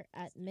mirror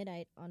at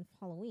midnight on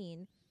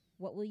Halloween,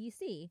 what will you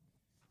see?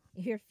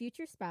 Your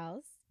future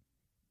spouse,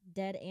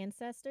 dead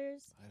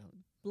ancestors,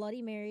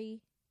 Bloody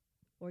Mary,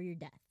 or your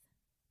death?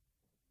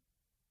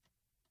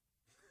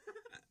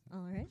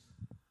 All right.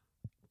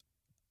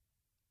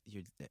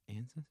 Your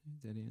ancestors?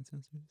 Dead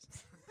ancestors?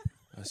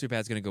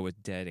 Superbad's gonna go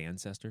with dead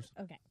ancestors.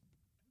 Okay.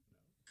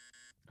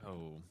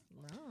 Oh.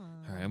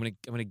 Wrong. All right, I'm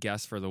gonna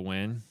guess for the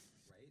win.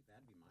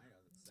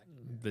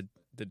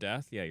 The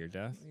death? Yeah, your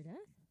death. Your death?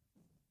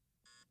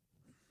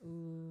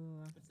 Ooh.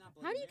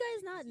 How do you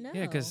guys not know?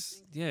 Yeah,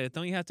 because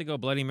don't you have to go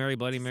Bloody Mary,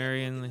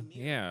 and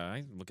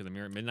I look in the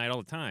mirror at midnight all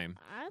the time.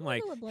 I'm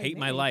like, hate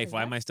my life.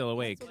 Why am I still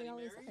awake? That's what they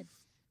always said.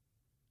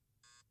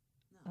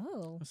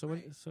 Oh. So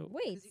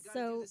Wait,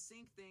 so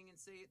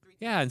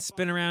yeah, and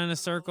spin around in a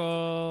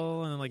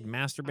circle and like I'm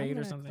masturbate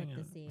gonna or something.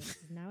 click to see,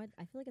 'cause now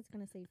I feel like it's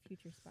gonna say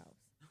future spouse.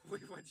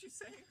 Wait, what'd you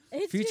say?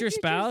 It's your Future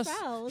spouse?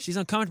 She's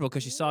uncomfortable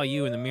because she saw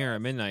you in the mirror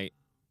at midnight,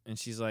 and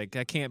she's like,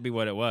 "That can't be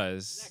what it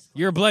was.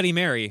 You're Bloody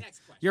Mary.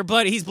 You're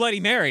bloody. He's Bloody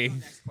Mary."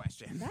 Next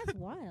question. That's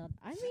wild.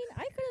 I mean,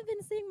 I could have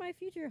been seeing my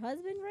future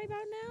husband right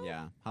about now.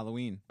 Yeah,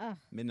 Halloween, Ugh,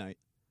 midnight.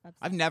 upset.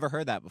 I've never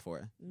heard that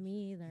before.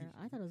 Me either.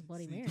 I thought it was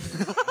Bloody Mary.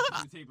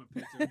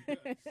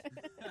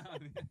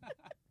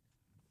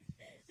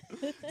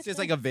 It's just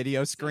like a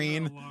video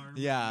screen.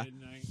 Yeah.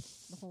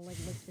 The whole like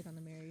lipstick on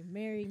the Mary.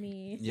 Marry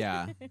me.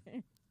 Yeah.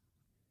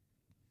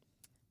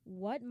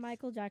 What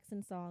Michael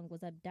Jackson song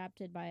was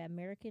adapted by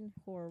American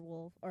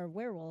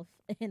Werewolf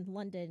in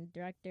London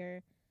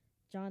director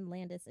John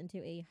Landis into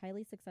a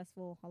highly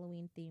successful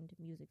Halloween themed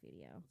music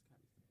video?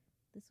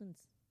 This one's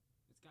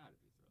It's gotta be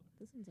Thriller.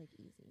 this one's like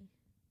easy.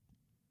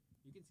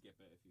 You can skip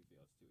it if you feel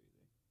it's too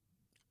easy.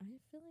 I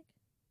feel like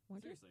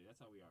Wonder? Seriously, that's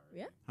how we are.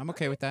 Yeah? I'm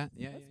okay with that.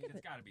 Yeah. Let's skip It's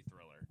it. got to be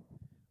Thriller.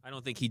 I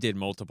don't think he did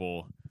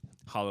multiple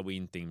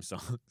Halloween theme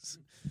songs.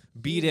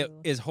 Beat It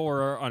Ooh. is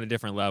horror on a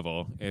different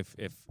level. If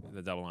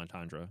the double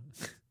entendre.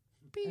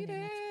 Okay,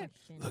 next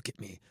question. Look at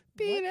me. What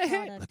Beat it.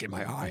 product Look at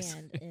my is eyes.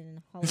 banned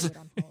in Hollywood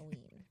on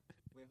Halloween?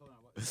 Wait, hold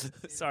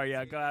on. Sorry,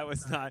 yeah, God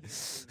was not.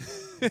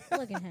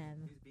 Look at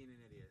him. He's being an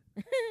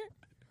idiot.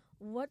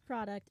 What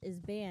product is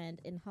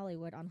banned in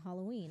Hollywood on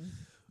Halloween?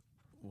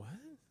 What?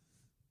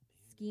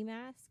 Ski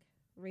mask,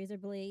 razor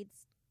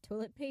blades,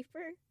 toilet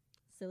paper,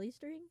 silly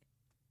string,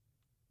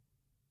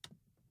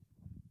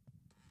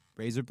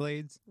 Razor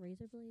blades.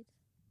 razor blades.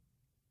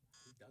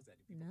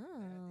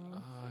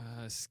 No.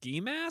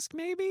 Ski mask,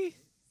 maybe?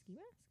 Ski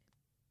mask?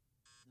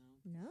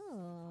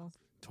 No.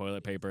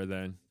 Toilet paper,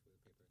 then.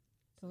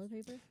 Toilet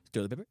paper?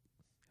 Toilet paper?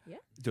 Yeah.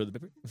 Toilet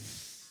paper?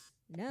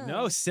 No.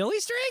 No, silly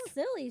string?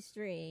 Silly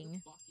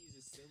string.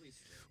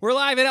 We're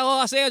live in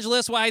Los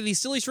Angeles. Why the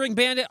silly string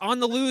bandit on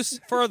the loose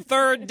for a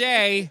third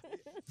day?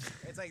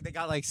 It's like they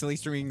got like silly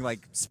string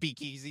like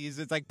speakeasies.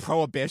 It's like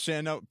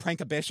prohibition,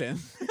 prankibition.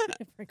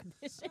 like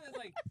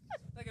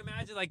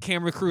imagine like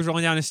camera crews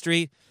rolling down the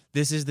street.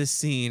 This is the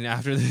scene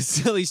after the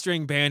silly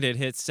string bandit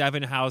hits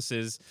 7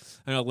 houses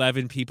and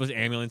 11 people's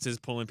ambulances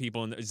pulling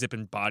people and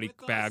zipping body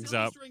bags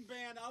up. String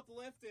band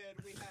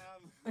uplifted. We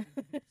have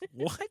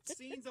What?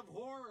 scenes of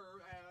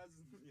horror as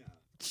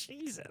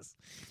Jesus.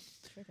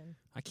 Chicken.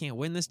 I can't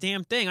win this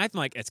damn thing. I'm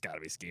like, it's got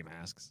to be ski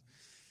masks.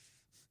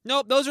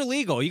 Nope, those are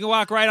legal. You can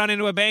walk right on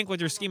into a bank with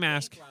your ski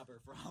mask.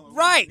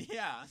 Right.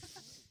 Yeah.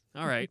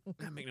 All right.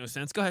 That makes no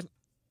sense. Go ahead.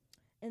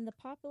 In the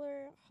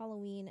popular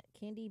Halloween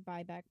candy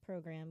buyback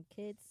program,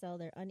 kids sell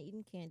their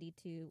uneaten candy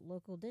to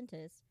local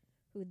dentists,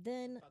 who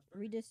then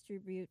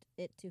redistribute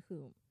it to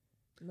whom?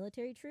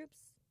 Military troops,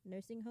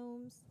 nursing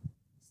homes,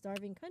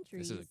 starving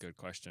countries. This is a good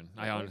question.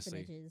 or I honestly.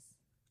 orphanages?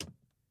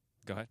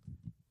 Go ahead.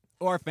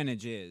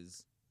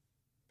 Orphanages.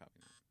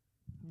 Probably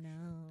not.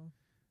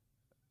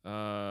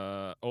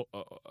 No.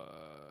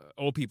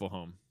 Old people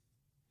home.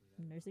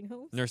 Nursing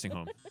homes? Nursing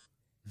home.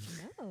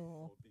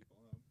 No.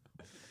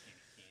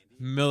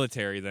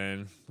 Military,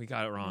 then. We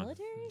got it wrong.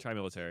 Military? Try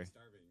military.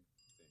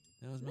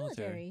 That was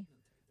military. Military.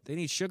 They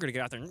need sugar to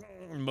get out there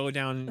and mow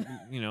down,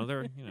 they're.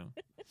 I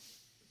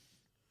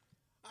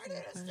need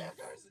a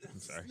Snickers. I'm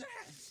sorry.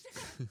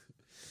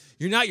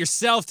 You're not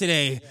yourself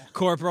today,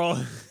 Corporal.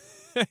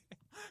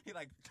 He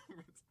like.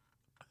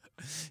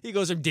 He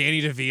goes from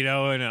Danny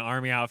DeVito in an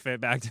army outfit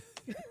back to.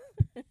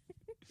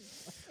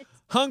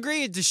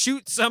 Hungry to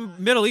shoot some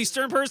Middle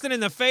Eastern person in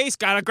the face?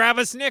 Gotta grab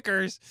a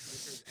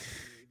Snickers.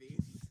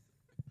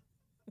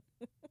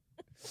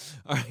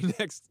 All right,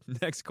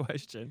 next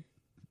question.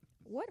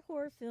 What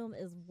horror film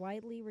is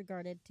widely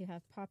regarded to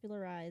have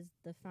popularized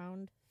the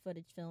found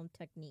footage film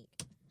technique?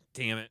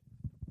 Damn it.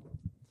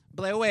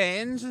 Blair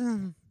Witch.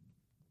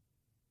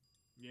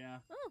 Yeah.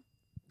 Oh,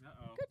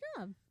 Uh-oh. good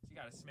job. You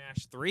gotta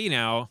smash 3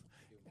 now.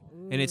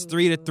 And it's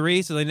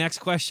 3-3, so the next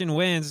question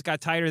wins. It got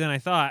tighter than I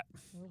thought.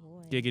 Oh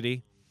boy.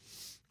 Giggity.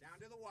 Down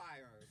to the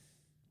wire.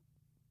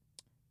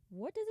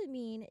 What does it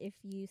mean if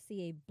you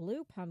see a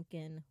blue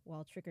pumpkin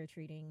while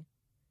trick-or-treating?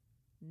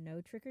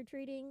 No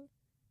trick-or-treating?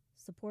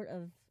 Support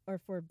of or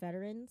for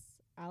veterans?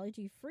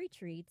 Allergy-free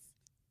treats?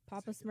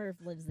 Papa Smurf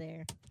lives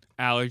there.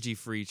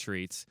 Allergy-free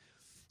treats.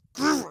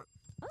 That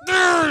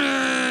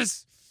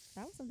was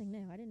something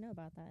new. I didn't know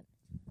about that.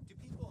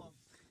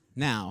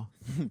 Now,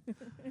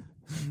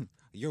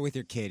 you're with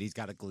your kid. He's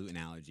got a gluten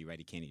allergy, right?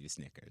 He can't eat a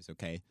Snickers,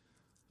 okay?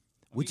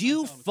 Would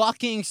you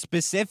fucking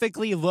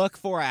specifically look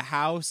for a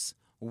house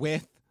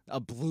with a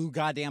blue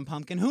goddamn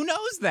pumpkin? Who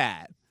knows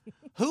that?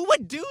 Who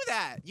would do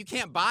that? You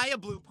can't buy a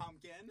blue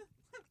pumpkin.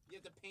 You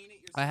have to paint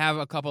it yourself. I have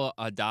a couple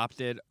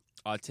adopted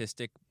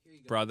autistic Here you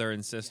go. brother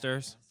and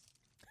sisters.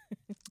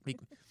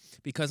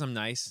 Because I'm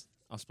nice,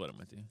 I'll split them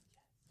with you.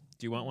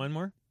 Do you want one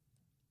more?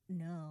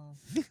 No.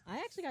 I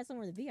actually got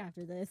somewhere to be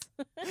after this.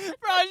 Bro,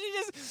 she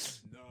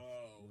just... No.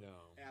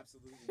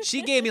 Absolutely.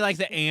 She gave me like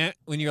the aunt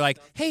when you're like,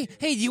 hey,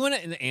 do you want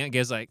to... And the aunt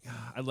gives like,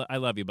 I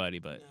love you, buddy,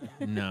 but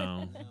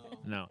no.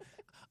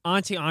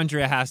 Auntie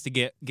Andrea has to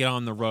get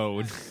on the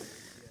road.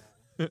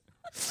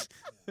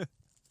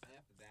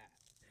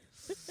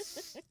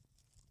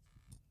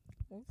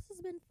 Well, this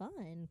has been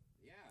fun.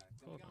 Yeah,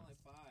 it's only got like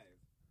 5.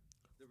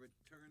 The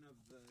return of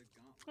the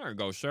gauntlet. There you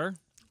go, sir.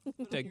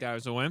 Take that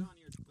as a win. On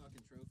your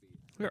fucking trophy.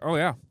 Here, oh,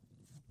 yeah.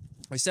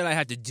 I said I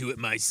had to do it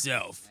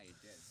myself. Yeah, you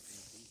did.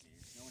 And you beat me.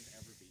 No one's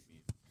ever beat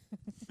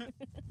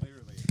me.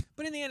 Literally.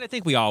 But in the end, I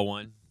think we all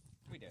won.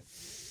 We did.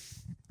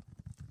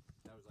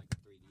 That was like a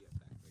 3D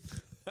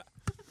effect.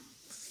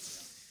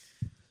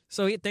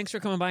 So yeah, thanks for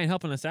coming by and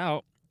helping us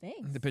out.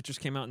 Thanks. The pictures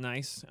came out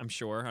nice, I'm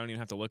sure. I don't even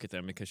have to look at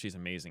them because she's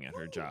amazing at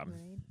her job.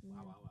 Right?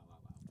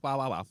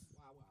 Wow.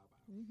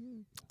 Mm-hmm.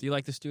 Do you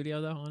like the studio,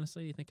 though,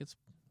 honestly? You think it's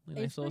a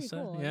nice It's little pretty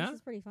set? cool. Yeah? This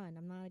is pretty fun.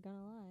 I'm not gonna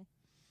lie.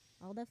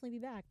 I'll definitely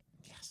be back.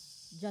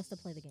 Yes. Just to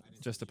play the game.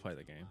 Just to play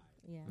the game.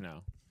 Yeah.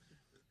 No.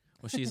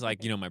 Well, she's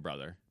like, my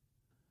brother.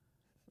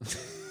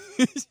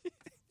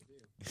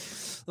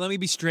 Let me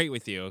be straight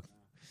with you.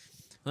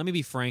 Let me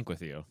be frank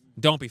with you.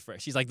 Don't be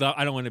frank. She's like,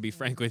 I don't want to be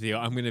frank with you.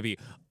 I'm going to be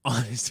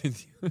honest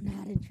with you.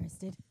 Not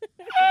interested.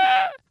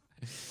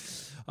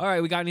 All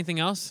right, we got anything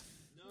else?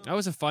 That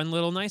was a fun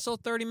nice little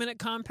 30-minute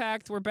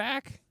compact. We're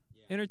back.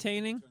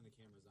 Entertaining.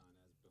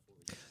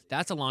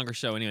 That's a longer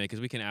show anyway,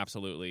 because we can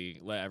absolutely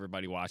let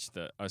everybody watch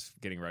us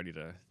getting ready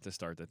to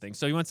start the thing.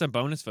 So you want some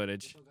bonus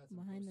footage?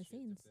 Behind the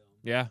scenes.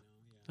 Yeah.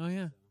 Oh,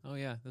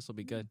 yeah. This will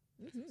be good.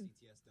 Mm-hmm.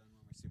 CTS done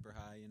when we're super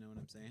high, you know what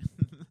I'm saying?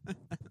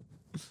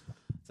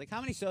 It's like,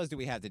 how many shows do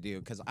we have to do?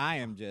 Because I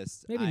am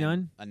just Maybe I'm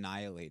none.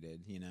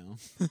 Annihilated, you know?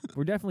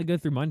 We're definitely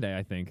good through Monday,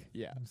 I think.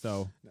 Yeah.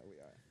 So No, we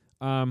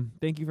are.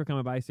 thank you for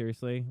coming by,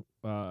 seriously.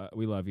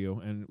 We love you,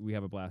 and we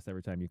have a blast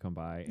every time you come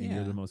by, and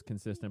you're Yeah. the most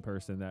consistent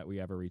person that we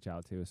ever reach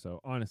out to. So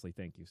honestly,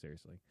 thank you,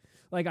 seriously.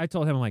 Like I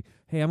told him, I'm like,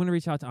 hey, I'm going to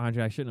reach out to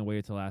Andre. I shouldn't have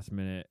waited till last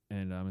minute,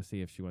 and I'm going to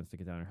see if she wants to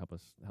get down and help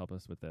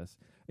us with this.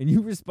 And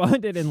you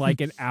responded in like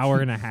an hour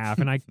and a half,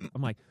 and I'm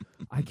like,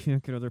 I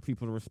can't get other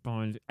people to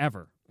respond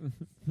ever.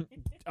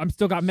 I'm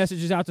still got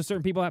messages out to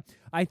certain people.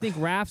 I think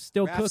Raph's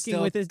still Raph's cooking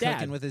still with his dad.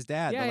 Cooking with his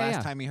dad. Yeah, the yeah, last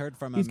yeah. time we heard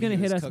from him, He's gonna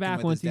he hit was us cooking back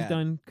with once his he's dad.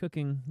 done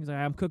cooking. He's like,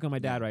 I'm cooking with my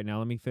dad Yeah. right now.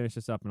 Let me finish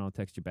this up, and I'll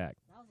text you back.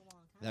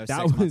 That was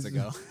That 6 months was-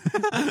 ago.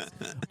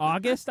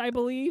 August, I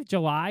believe,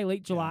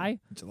 late July.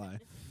 July.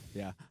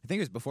 Yeah. I think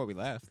it was before we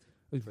left.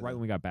 It was For right the-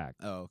 when we got back.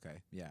 Oh,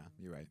 okay. Yeah,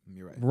 you're right.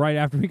 You're right. Right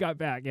after we got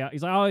back. Yeah,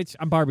 he's like,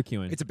 I'm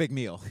barbecuing. It's a big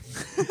meal.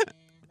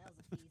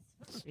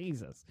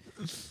 Jesus.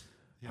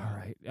 All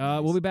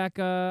right, we'll be back.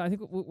 I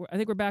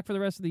think we're back for the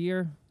rest of the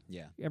year.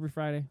 Yeah. Every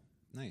Friday.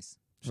 Nice.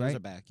 Shows Right? are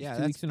back. It's Yeah, 2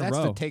 that's, weeks in a that's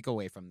row. the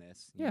takeaway from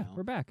this. you Yeah, know?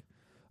 we're back.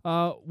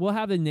 We'll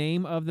have the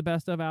name of the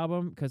best of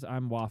album because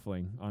I'm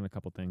waffling on a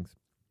couple things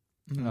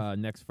Mhm.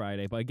 next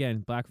Friday. But again,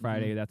 Black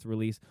Friday, that's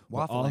release.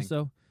 We'll Waffling.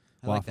 also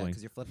I like that waffling.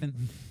 because you're flipping.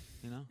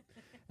 You know.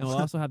 And we'll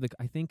also have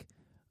I think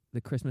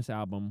the Christmas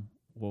album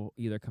will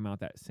either come out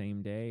that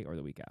same day or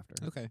the week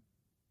after. Okay.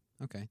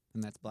 Okay.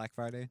 And that's Black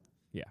Friday.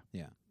 Yeah.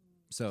 Yeah.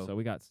 So, So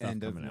we got stuff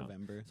end of coming out.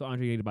 November. So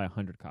Andre, you need to buy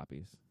 100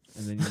 copies,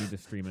 and then you need to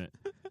stream it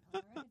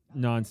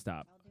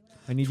nonstop.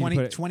 I need you to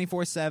put it.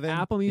 24/7.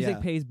 Apple Music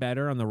Yeah. pays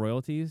better on the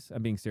royalties.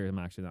 I'm being serious. I'm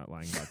actually not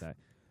lying about that.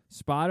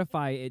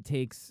 Spotify, it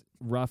takes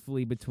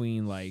roughly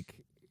between like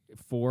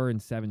 4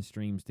 and 7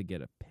 streams to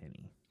get a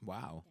penny.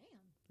 Wow.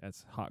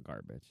 That's hot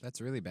garbage.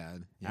 That's really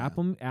bad. Yeah.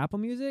 Apple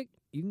Music,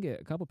 you can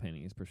get a couple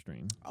pennies per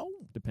stream, Oh.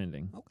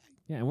 depending. Okay.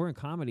 Yeah, and we're in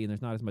comedy, and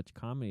there's not as much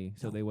comedy,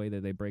 so No. the way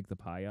that they break the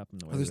pie up. And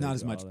the way Well, there's that they not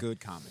as do all much that. good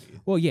comedy.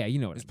 Well, yeah, you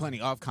know what There's I mean.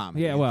 plenty of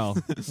comedy. Yeah, well,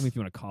 I mean, if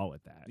you want to call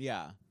it that.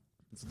 Yeah.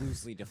 It's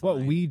loosely defined.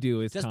 What we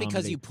do is just comedy.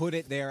 because you put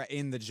it there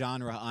in the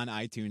genre on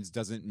iTunes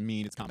doesn't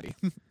mean it's comedy.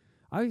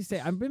 I would say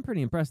I've been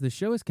pretty impressed. The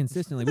show is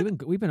consistently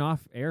we've been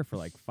off air for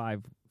like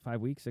 5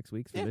 weeks, 6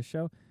 weeks for this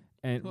show,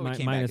 and Well, we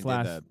came minus back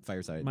and did last the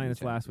Fireside minus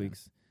chat, last yeah.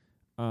 week's.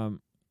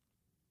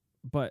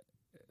 But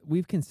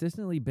we've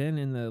consistently been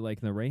in the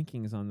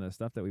rankings on the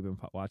stuff that we've been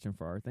watching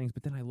for our things.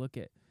 But then I look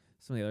at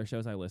some of the other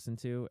shows I listen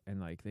to,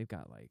 and like they've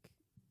got like,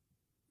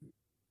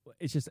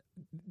 it's just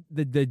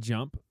the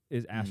jump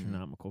is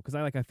astronomical. Because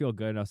I feel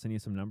good. I'll send you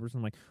some numbers.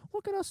 I'm like,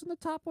 look at us in the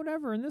top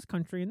whatever in this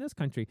country,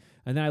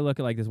 and then I look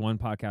at like this one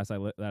podcast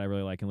that I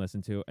really like and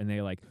listen to, and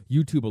they like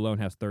YouTube alone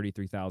has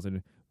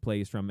 33,000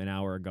 plays from an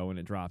hour ago when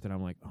it dropped, and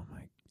I'm like, oh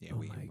my, Yeah, oh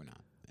we're my, not.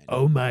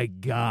 oh my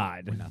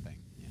God, We're nothing.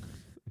 Yeah.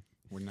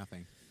 We're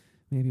nothing.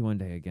 maybe one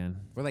day again.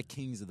 We're like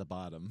kings of the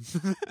bottom.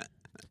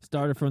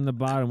 Started from the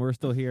bottom. We're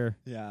still here.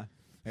 Yeah.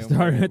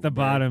 Started at the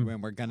bottom. When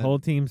we're gonna Whole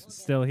team's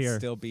still here.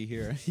 still be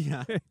here.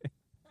 Yeah.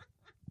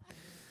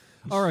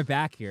 All right,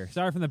 back here.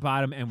 Started from the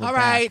bottom, and we're All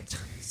back. right.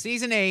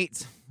 Season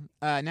 8.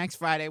 Next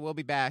Friday we'll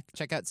be back.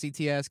 Check out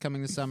CTS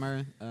coming this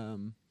summer.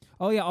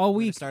 Oh yeah, all We're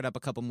gonna week. start up a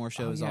couple more Oh,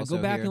 shows. yeah, also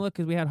go back here. and look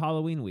because we had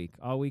Halloween week.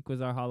 All week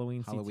was our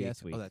Halloween Halloween.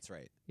 CTS week. Oh, that's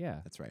right. yeah,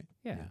 That's right.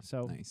 yeah.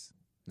 So nice.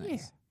 yeah,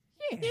 Nice.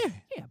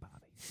 yeah,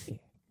 Bobby. Yeah.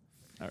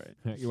 All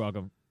right. You're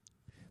welcome.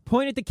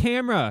 Point at the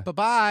camera. Bye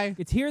bye.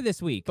 It's here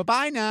this week. Bye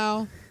bye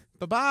now.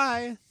 Bye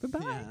bye. Bye-bye.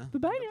 Yeah.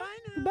 Bye-bye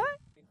now. Bye-bye.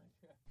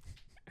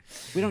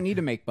 We don't need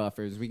to make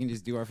buffers. We can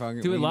just do our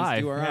fucking. Do it we can just live.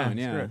 Do our Yeah, own.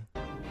 Yeah. screw it.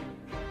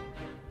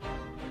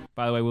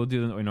 By the way, we'll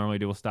do what we normally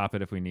do. We'll stop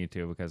it if we need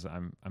to because I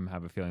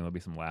have a feeling there'll be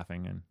some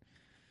laughing and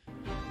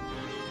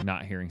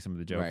not hearing some of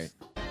the jokes.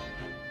 Right.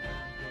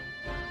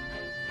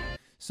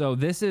 So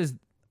this is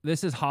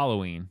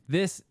Halloween.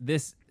 This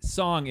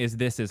song is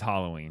This Is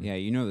Halloween. Yeah,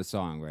 you know the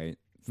song, right?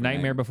 From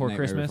Nightmare Before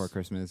Nightmare Christmas? Before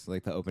Christmas,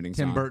 like the opening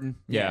Tim song. Burton.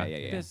 Yeah.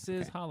 This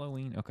is Okay.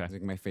 Halloween. Okay. It's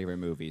like my favorite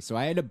movie. So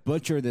I had to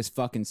butcher this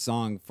fucking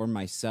song for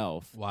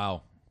myself.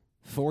 Wow.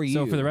 For you.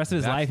 So for the rest of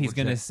his That's life, he's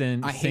gonna legit.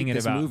 sing I hate it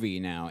this about.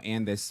 movie now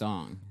and this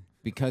song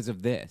because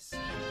of this.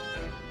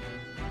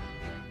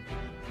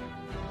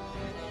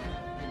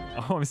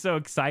 Oh, I'm so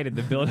excited.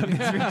 The build-up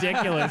is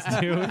ridiculous,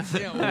 dude.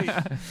 Can't wait.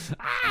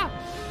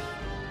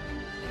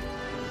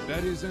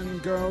 Betties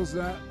and girls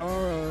that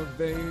are of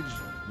age,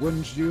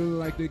 wouldn't you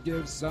like to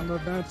give some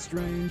of that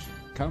strange?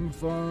 Come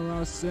for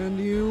us and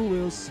you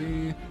will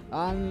see.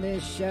 On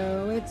this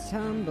show, it's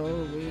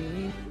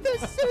Humbleweed.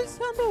 This is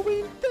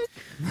Humbleweed.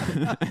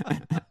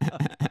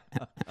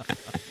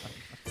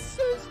 This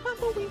is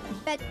Humbleweed.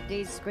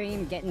 Betty's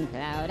scream getting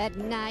loud at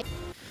night.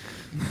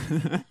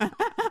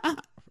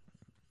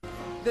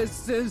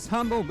 This is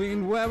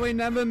Humblebean, where we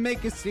never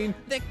make a scene.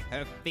 Lick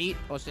her feet,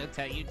 or she'll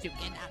tell you to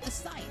get out of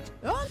sight.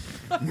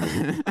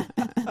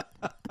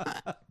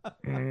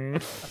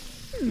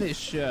 This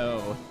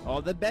show,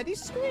 all the Betties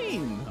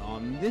scream.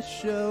 On this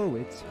show,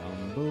 it's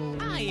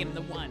Humble. I am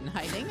the one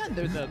hiding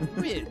under the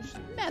bridge.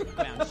 Meth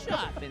ground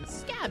sharp and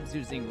scabs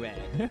oozing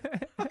red.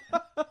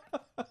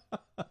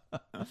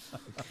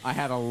 I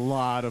had a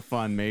lot of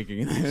fun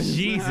making this.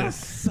 Jesus.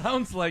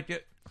 Sounds like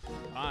it.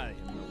 I am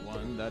the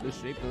one that is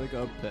shaped like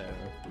a pear.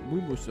 We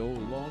were so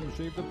long,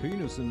 shaved a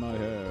penis in my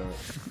hair.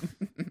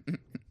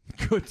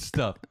 Good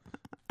stuff.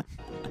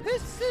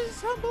 This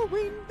is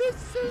Humbleweed.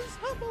 This is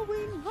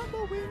Humbleweed.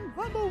 Humbleweed.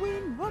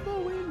 Humbleweed.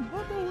 Humbleweed.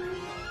 Humbleweed.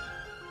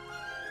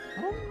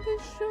 On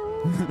this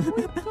show,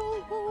 it's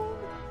all home.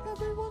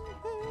 Everyone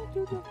hail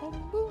to the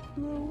humble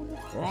throne.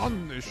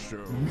 On this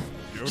show,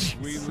 don't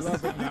we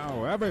love it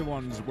now?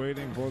 Everyone's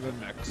waiting for the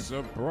next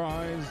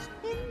surprise.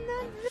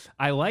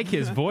 I like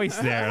his voice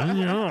there.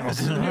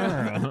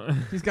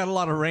 He's got a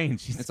lot of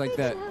range. It's like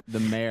that. The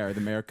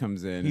mayor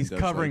comes in. He's and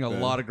does covering like a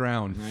lot of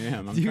ground. I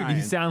am. I'm Dude, trying.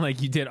 you sound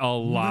like you did a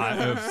lot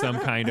of some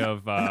kind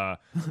of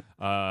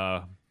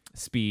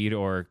speed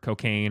or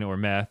cocaine or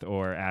meth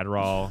or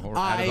Adderall. Or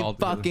add it I all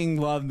together. fucking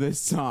love this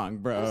song,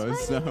 bro.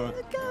 So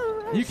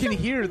You can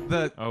hear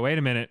the. Oh, wait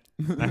a minute.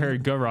 I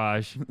heard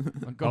garage.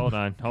 Hold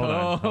on.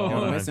 Oh, Hold we're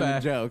on. missing a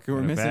joke.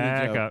 We're missing a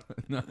Back joke.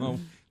 up. No,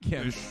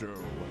 can't. This show,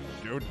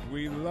 don't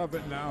we love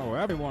it now?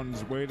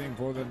 Everyone's waiting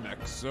for the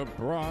next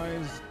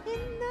surprise. In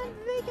that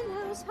vacant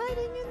house,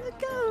 hiding in the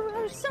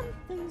garage,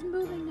 something's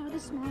moving now to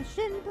smash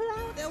and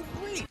plow. They'll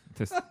bleed.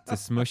 To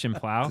smush and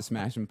plow? To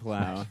smash and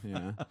plow.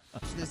 Yeah.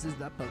 This is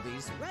the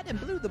police. Red and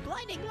blue, the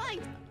blinding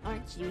light.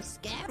 Aren't you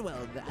scared?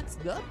 Well, that's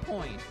the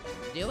point.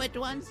 Do it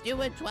once,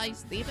 do it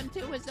twice. Leave him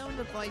to his own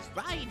device.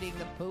 Riding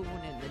the poon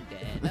in the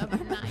dead of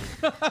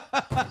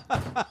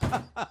night.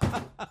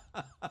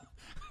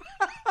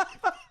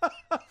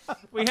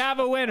 We have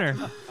a winner.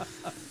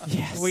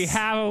 Yes. We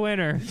have a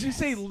winner. Did you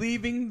say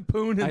leaving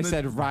Poon in I the...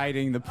 said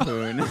riding the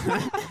poon.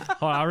 Hold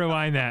on, I'll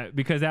rewind that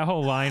because that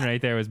whole line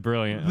right there was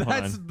brilliant. Hold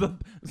That's on. the...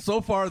 So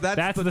far,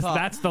 that's the top.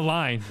 That's the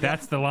line.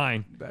 That's the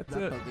line. That's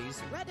The it.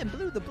 police. Red and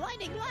blue, the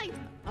blinding light.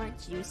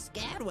 Aren't you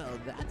scared? Well,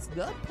 that's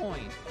the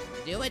point.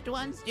 Do it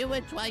once, do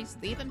it twice.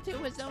 Leave him to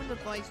his own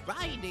device.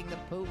 Riding the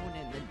poon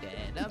in the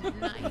dead of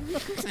night.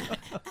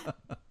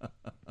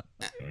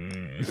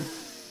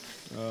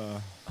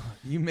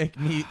 You make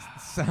me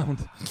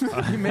sound.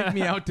 You make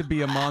me out to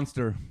be a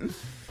monster.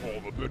 All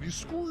the Betty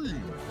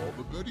scream. All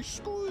the Betty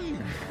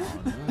scream.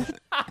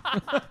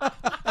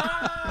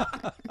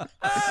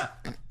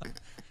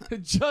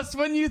 Just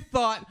when you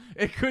thought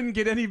it couldn't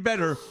get any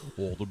better,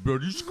 all the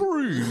Betty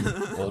scream.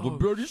 All the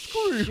Betty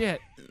scream.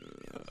 Shit.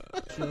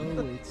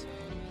 Joe, it's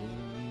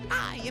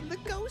I am the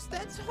ghost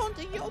that's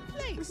haunting your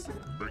place.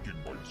 Making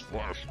lights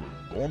flash when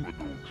gone with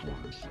no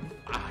choice.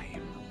 I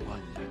am the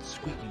one that's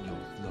sweeping your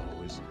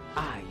floors.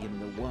 I am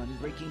the one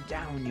breaking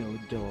down your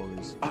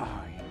doors.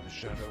 I am the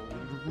shadow in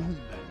the room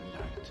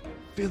at night,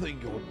 filling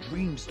your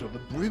dreams to the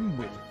brim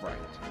with fright.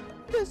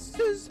 This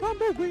is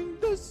Humbleweed.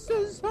 This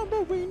is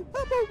Humbleweed.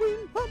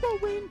 Humbleweed.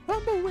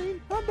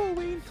 Humbleweed.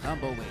 Humbleweed.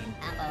 Humbleweed.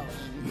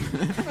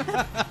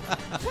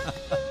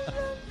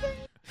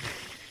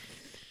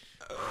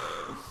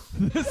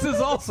 This is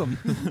awesome.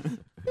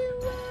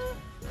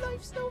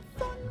 Life's no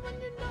fun when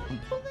you're not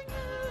pulling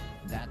hair.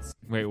 That's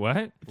Wait,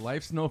 what?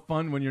 Life's no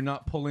fun when you're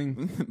not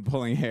pulling.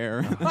 Pulling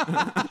hair.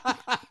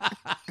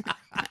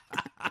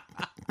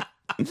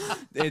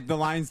 The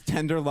line's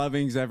tender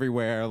lovings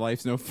everywhere.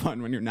 Life's no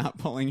fun when you're not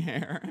pulling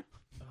hair.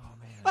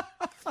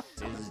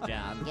 his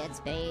job. Gets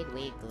paid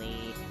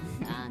weekly.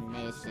 On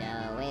this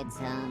show, it's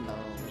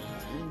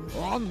Humbleweed.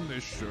 On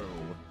this show,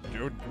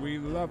 don't we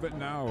love it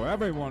now?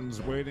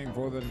 Everyone's waiting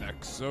for the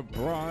next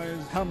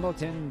surprise.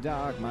 Humbleton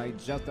Dog might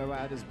just throw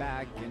out his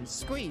back and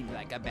Scream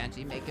like a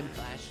banshee, make him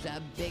flash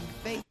a big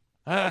face.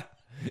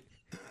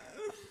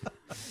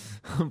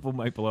 Humble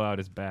might blow out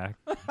his back.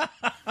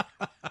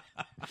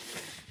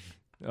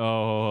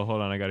 Oh,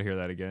 hold on. I got to hear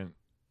that again.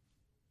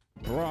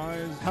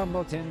 Surprise.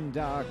 Humbleton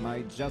Dog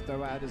might just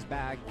throw out his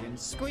back and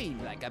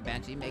Scream like a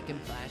banshee, make him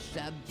flash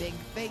a big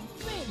fake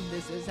grin.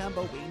 This is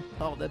Humbleweed.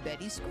 All the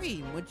Betty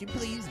scream. Would you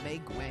please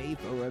make way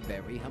for a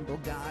very humble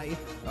guy?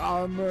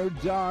 Armor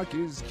Doc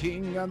is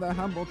king of the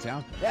humble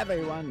town.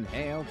 Everyone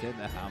hail to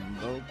the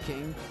humble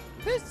king.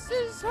 This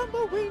is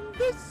Humbleweed.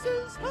 This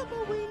is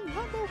Humbleweed.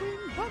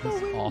 Humbleweed.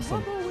 Humbleweed.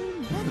 awesome.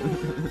 Humbleweed.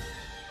 Humbleweed.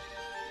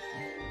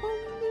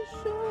 On this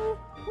show,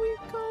 we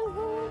go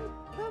home.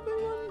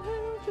 Everyone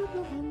hail to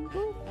the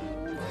humble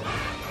throne.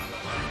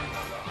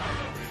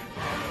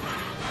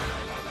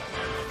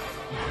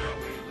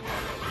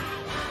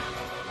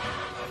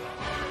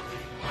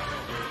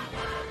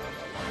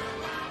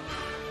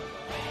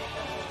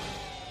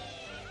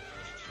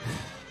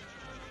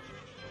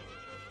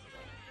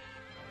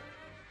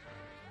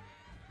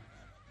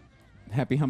 Happy Humble.